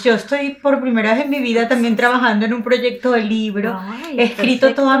chévere! Pues yo estoy por primera vez en mi vida también trabajando en un proyecto de libro. He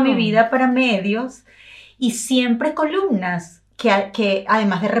escrito toda mi vida para medios, y siempre columnas, que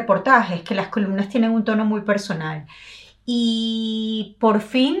además de reportajes, que las columnas tienen un tono muy personal. Y por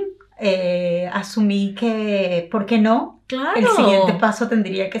fin asumí que, ¿por qué no? Claro. El siguiente paso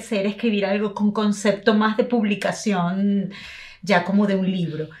tendría que ser escribir algo con concepto más de publicación, ya como de un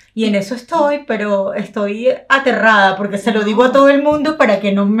libro. Y en eso estoy, pero estoy aterrada porque se lo digo a todo el mundo para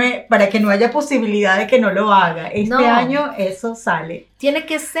que no haya posibilidad de que no lo haga. Este año eso sale. Tiene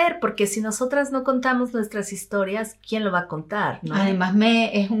que ser, porque si nosotras no contamos nuestras historias, ¿quién lo va a contar, no? Además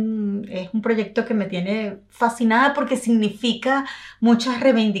es un proyecto que me tiene fascinada porque significa muchas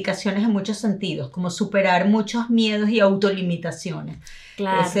reivindicaciones en muchos sentidos, como superar muchos miedos y autolimitaciones.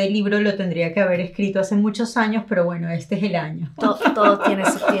 Claro. Ese libro lo tendría que haber escrito hace muchos años, pero bueno, este es el año. Todo tiene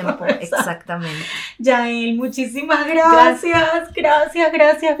su tiempo, exactamente. Yael, muchísimas gracias.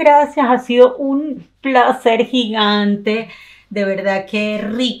 Gracias. Ha sido un placer gigante. De verdad, qué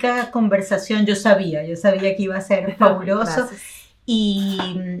rica conversación. Yo sabía que iba a ser fabuloso. Gracias. Y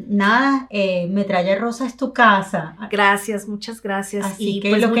nada, Metralla Rosa es tu casa. Gracias, muchas gracias. Así y que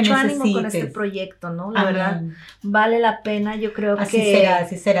pues lo que mucho ánimo con necesites. este proyecto, ¿no? La Amén. verdad, vale la pena. Yo creo Así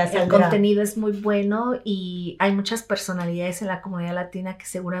que será, el saldrá. contenido es muy bueno y hay muchas personalidades en la comunidad latina que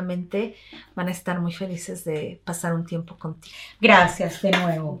seguramente van a estar muy felices de pasar un tiempo contigo. Gracias de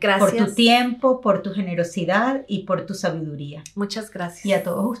nuevo. Gracias. Por tu tiempo, por tu generosidad y por tu sabiduría. Muchas gracias. Y a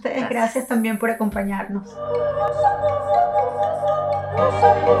todos ustedes, gracias también por acompañarnos.